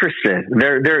not interested.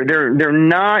 They're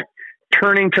not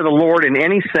turning to the Lord in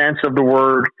any sense of the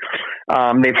word.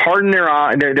 They've hardened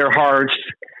their hearts.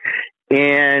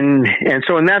 And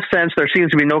so in that sense, there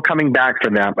seems to be no coming back for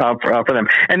them.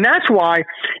 And that's why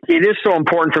it is so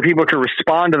important for people to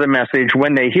respond to the message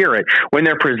when they hear it, when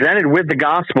they're presented with the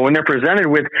gospel, when they're presented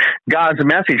with God's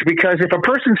message. Because if a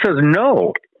person says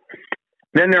no,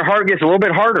 then their heart gets a little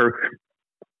bit harder.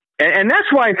 And that's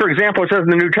why, for example, it says in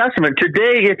the New Testament,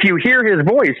 today, if you hear his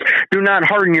voice, do not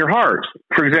harden your hearts.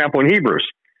 For example, in Hebrews.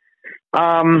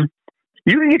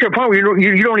 You can get to a point where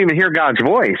you don't even hear God's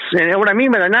voice. And what I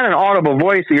mean by that, not an audible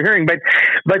voice that you're hearing, but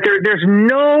there's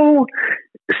no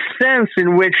sense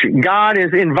in which God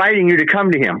is inviting you to come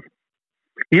to him.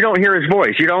 You don't hear his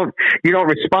voice. You don't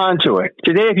respond to it.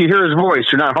 Today, if you hear his voice,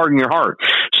 do not harden your heart.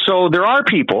 So there are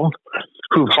people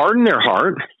who've hardened their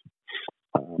heart.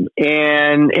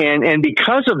 And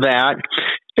because of that,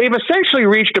 they've essentially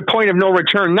reached a point of no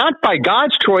return, not by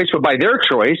God's choice, but by their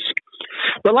choice.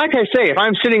 But like I say, if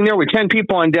I'm sitting there with 10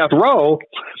 people on death row,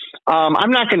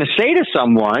 I'm not going to say to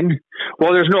someone,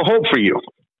 well, there's no hope for you.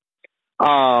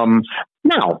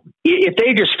 Now, if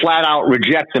they just flat out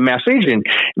reject the message and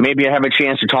maybe I have a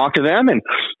chance to talk to them and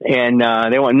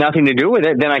they want nothing to do with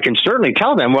it, then I can certainly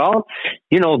tell them, well,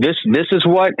 this is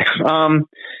what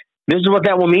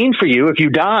that will mean for you if you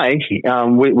die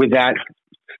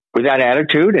with that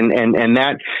attitude and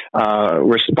that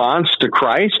response to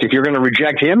Christ. If you're going to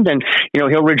reject him, then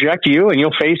he'll reject you, and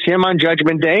you'll face him on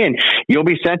Judgment Day, and you'll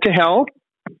be sent to hell.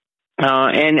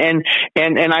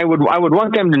 And I would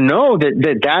want them to know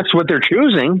that that's what they're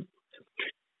choosing.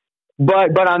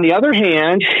 But on the other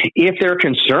hand, if they're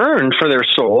concerned for their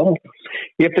soul,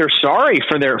 if they're sorry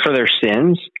for their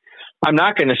sins, I'm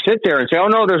not going to sit there and say, "Oh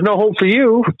no, there's no hope for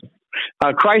you.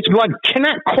 Christ's blood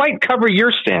cannot quite cover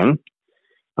your sin."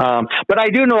 But I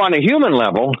do know on a human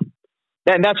level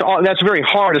that's very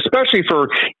hard, especially for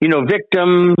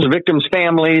victims'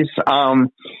 families.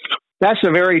 That's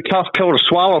a very tough pill to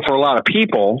swallow for a lot of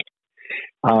people.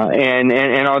 And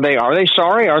are they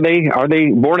sorry? Are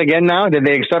they born again now? Did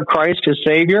they accept Christ as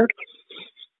Savior?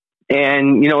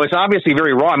 And it's obviously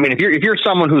very wrong. I mean, if you're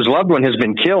someone whose loved one has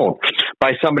been killed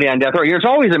by somebody on death row, it's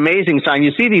always amazing, Simon.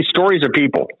 You see these stories of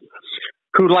people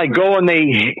who go and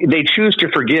they choose to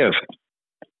forgive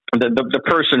the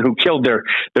person who killed their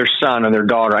son or their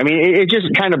daughter. I mean, it just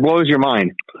kind of blows your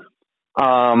mind.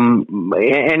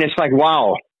 And it's like,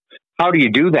 wow, how do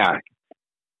you do that?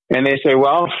 And they say,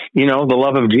 well, the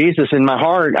love of Jesus in my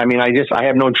heart. I mean, I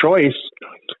have no choice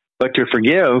but to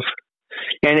forgive.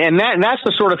 And that's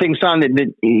the sort of thing, son,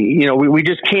 that we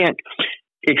just can't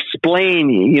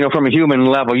explain, from a human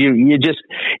level. You just,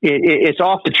 it's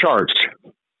off the charts.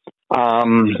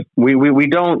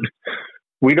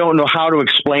 We don't know how to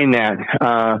explain that,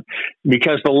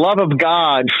 because the love of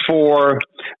God for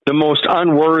the most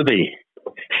unworthy,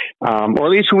 or at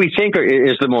least who we think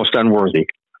is the most unworthy,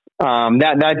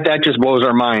 that just blows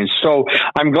our minds. So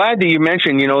I'm glad that you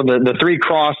mentioned, the three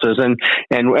crosses and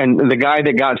the guy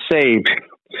that got saved.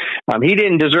 He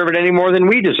didn't deserve it any more than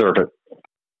we deserve it.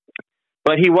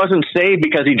 But he wasn't saved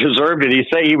because he deserved it.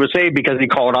 He was saved because he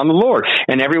called on the Lord.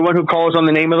 And everyone who calls on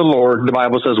the name of the Lord, the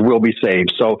Bible says, will be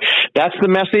saved. So that's the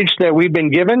message that we've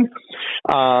been given.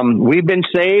 We've been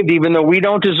saved even though we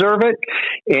don't deserve it.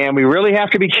 And we really have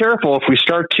to be careful if we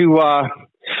start to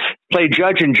play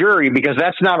judge and jury, because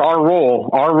that's not our role.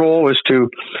 Our role is to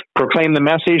proclaim the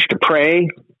message, to pray.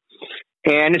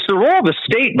 And it's the role of the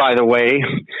state, by the way,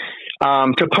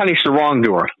 to punish the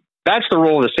wrongdoer. That's the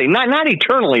role of the state. Not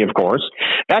eternally, of course.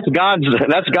 That's God's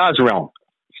realm.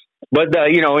 But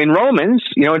in Romans,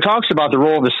 it talks about the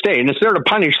role of the state, and it's there to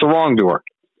punish the wrongdoer.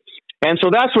 And so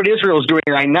that's what Israel's doing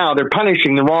right now. They're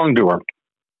punishing the wrongdoer.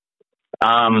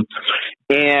 And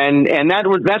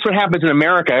that's what happens in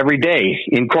America every day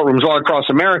in courtrooms all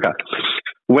across America.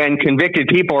 When convicted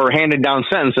people are handed down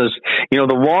sentences, the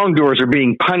wrongdoers are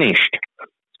being punished.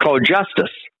 It's called justice.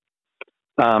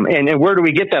 And where do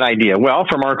we get that idea? Well,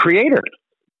 from our Creator.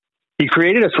 He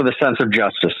created us with a sense of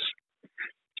justice.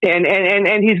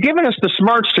 And He's given us the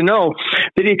smarts to know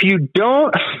that if you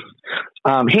don't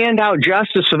hand out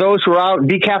justice to those who are out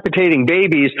decapitating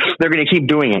babies, they're going to keep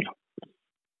doing it.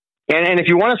 And if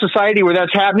you want a society where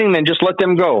that's happening, then just let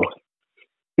them go.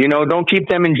 Don't keep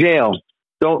them in jail.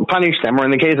 Don't punish them. Or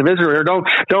in the case of Israel,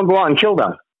 don't go out and kill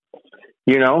them.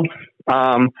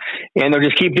 And they'll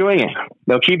just keep doing it.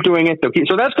 They'll keep doing it.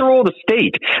 So that's the role of the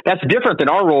state. That's different than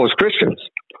our role as Christians.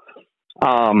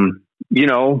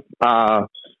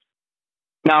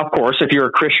 Now, of course, if you're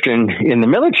a Christian in the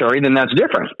military, then that's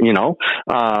different.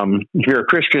 If you're a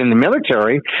Christian in the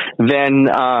military, then,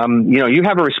 you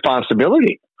have a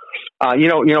responsibility.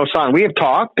 Son, we have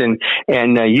talked and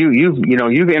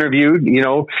you've interviewed,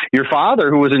 your father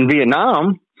who was in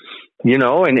Vietnam,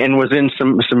 and was in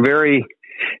some very,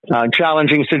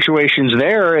 challenging situations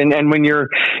there. And when you're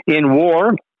in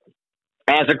war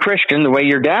as a Christian, the way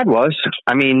your dad was,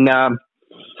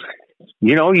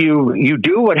 you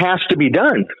do what has to be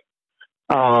done.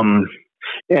 And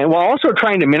while also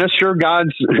trying to minister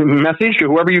God's message to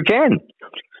whoever you can.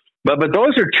 But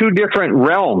those are two different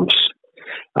realms,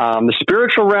 the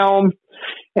spiritual realm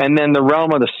and then the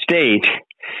realm of the state.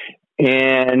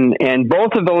 And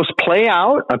both of those play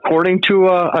out according to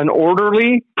an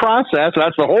orderly process.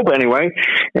 That's the hope, anyway.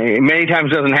 Many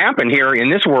times doesn't happen here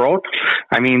in this world.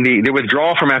 The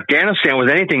withdrawal from Afghanistan was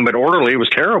anything but orderly. It was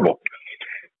terrible.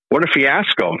 What a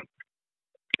fiasco.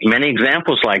 Many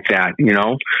examples like that,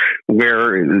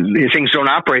 where things don't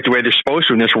operate the way they're supposed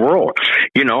to in this world.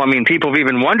 People have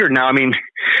even wondered now,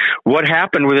 what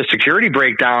happened with the security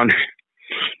breakdown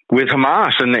with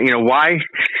Hamas? And,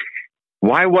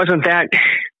 why wasn't that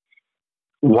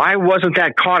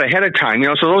caught ahead of time?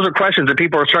 So those are questions that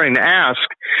people are starting to ask.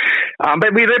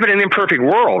 But we live in an imperfect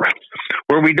world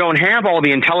where we don't have all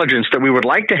the intelligence that we would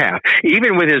like to have.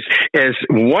 Even with as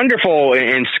wonderful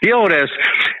and skilled as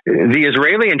the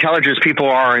Israeli intelligence people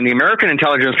are and the American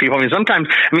intelligence people, sometimes,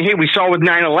 hey, we saw with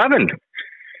 9/11,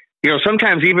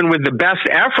 sometimes even with the best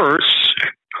efforts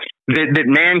that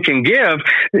man can give,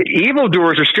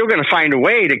 evildoers are still going to find a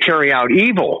way to carry out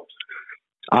evil.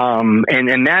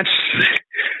 And that's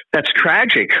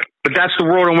tragic, but that's the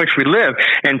world in which we live.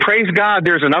 And praise God,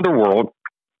 there's another world.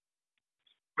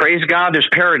 Praise God, there's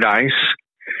paradise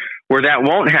where that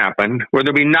won't happen, where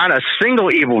there'll be not a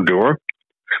single evildoer.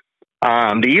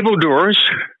 The evildoers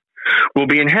will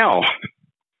be in hell.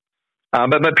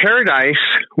 But paradise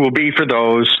will be for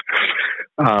those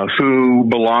who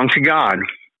belong to God.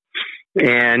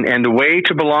 And the way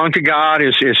to belong to God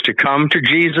is to come to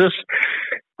Jesus,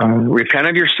 repent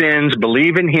of your sins,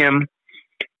 believe in Him,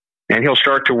 and He'll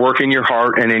start to work in your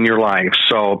heart and in your life.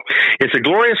 So it's a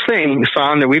glorious thing,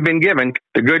 son, that we've been given,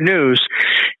 the good news,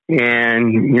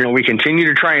 and we continue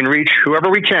to try and reach whoever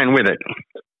we can with it.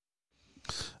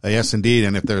 Yes, indeed.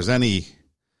 And if there's any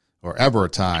or ever a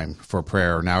time for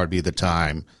prayer, now would be the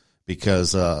time,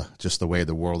 because just the way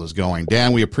the world is going.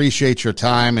 Dan, we appreciate your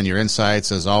time and your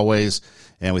insights as always,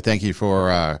 and we thank you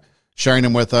for sharing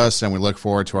them with us, and we look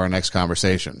forward to our next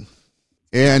conversation.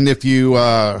 And if you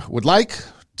would like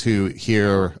to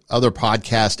hear other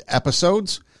podcast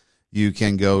episodes, you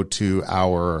can go to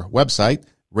our website,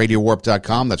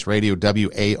 RadioWarp.com. That's radio,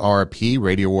 W-A-R-P,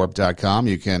 RadioWarp.com.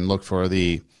 You can look for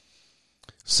the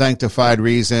Sanctified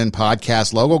Reason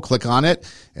podcast logo. Click on it,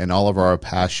 and all of our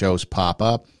past shows pop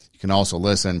up. You can also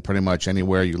listen pretty much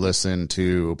anywhere you listen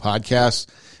to podcasts,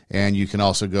 and you can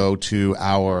also go to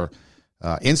our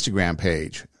Instagram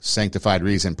page, Sanctified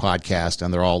Reason Podcast,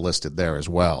 and they're all listed there as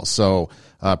well. So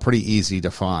pretty easy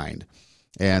to find.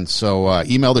 And so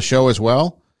email the show as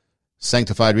well,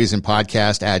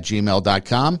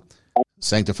 sanctifiedreasonpodcast@gmail.com,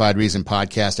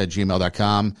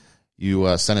 sanctifiedreasonpodcast@gmail.com.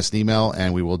 You send us an email,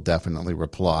 and we will definitely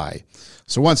reply.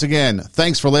 So once again,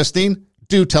 thanks for listening.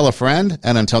 Do tell a friend,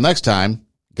 and until next time,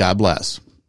 God bless.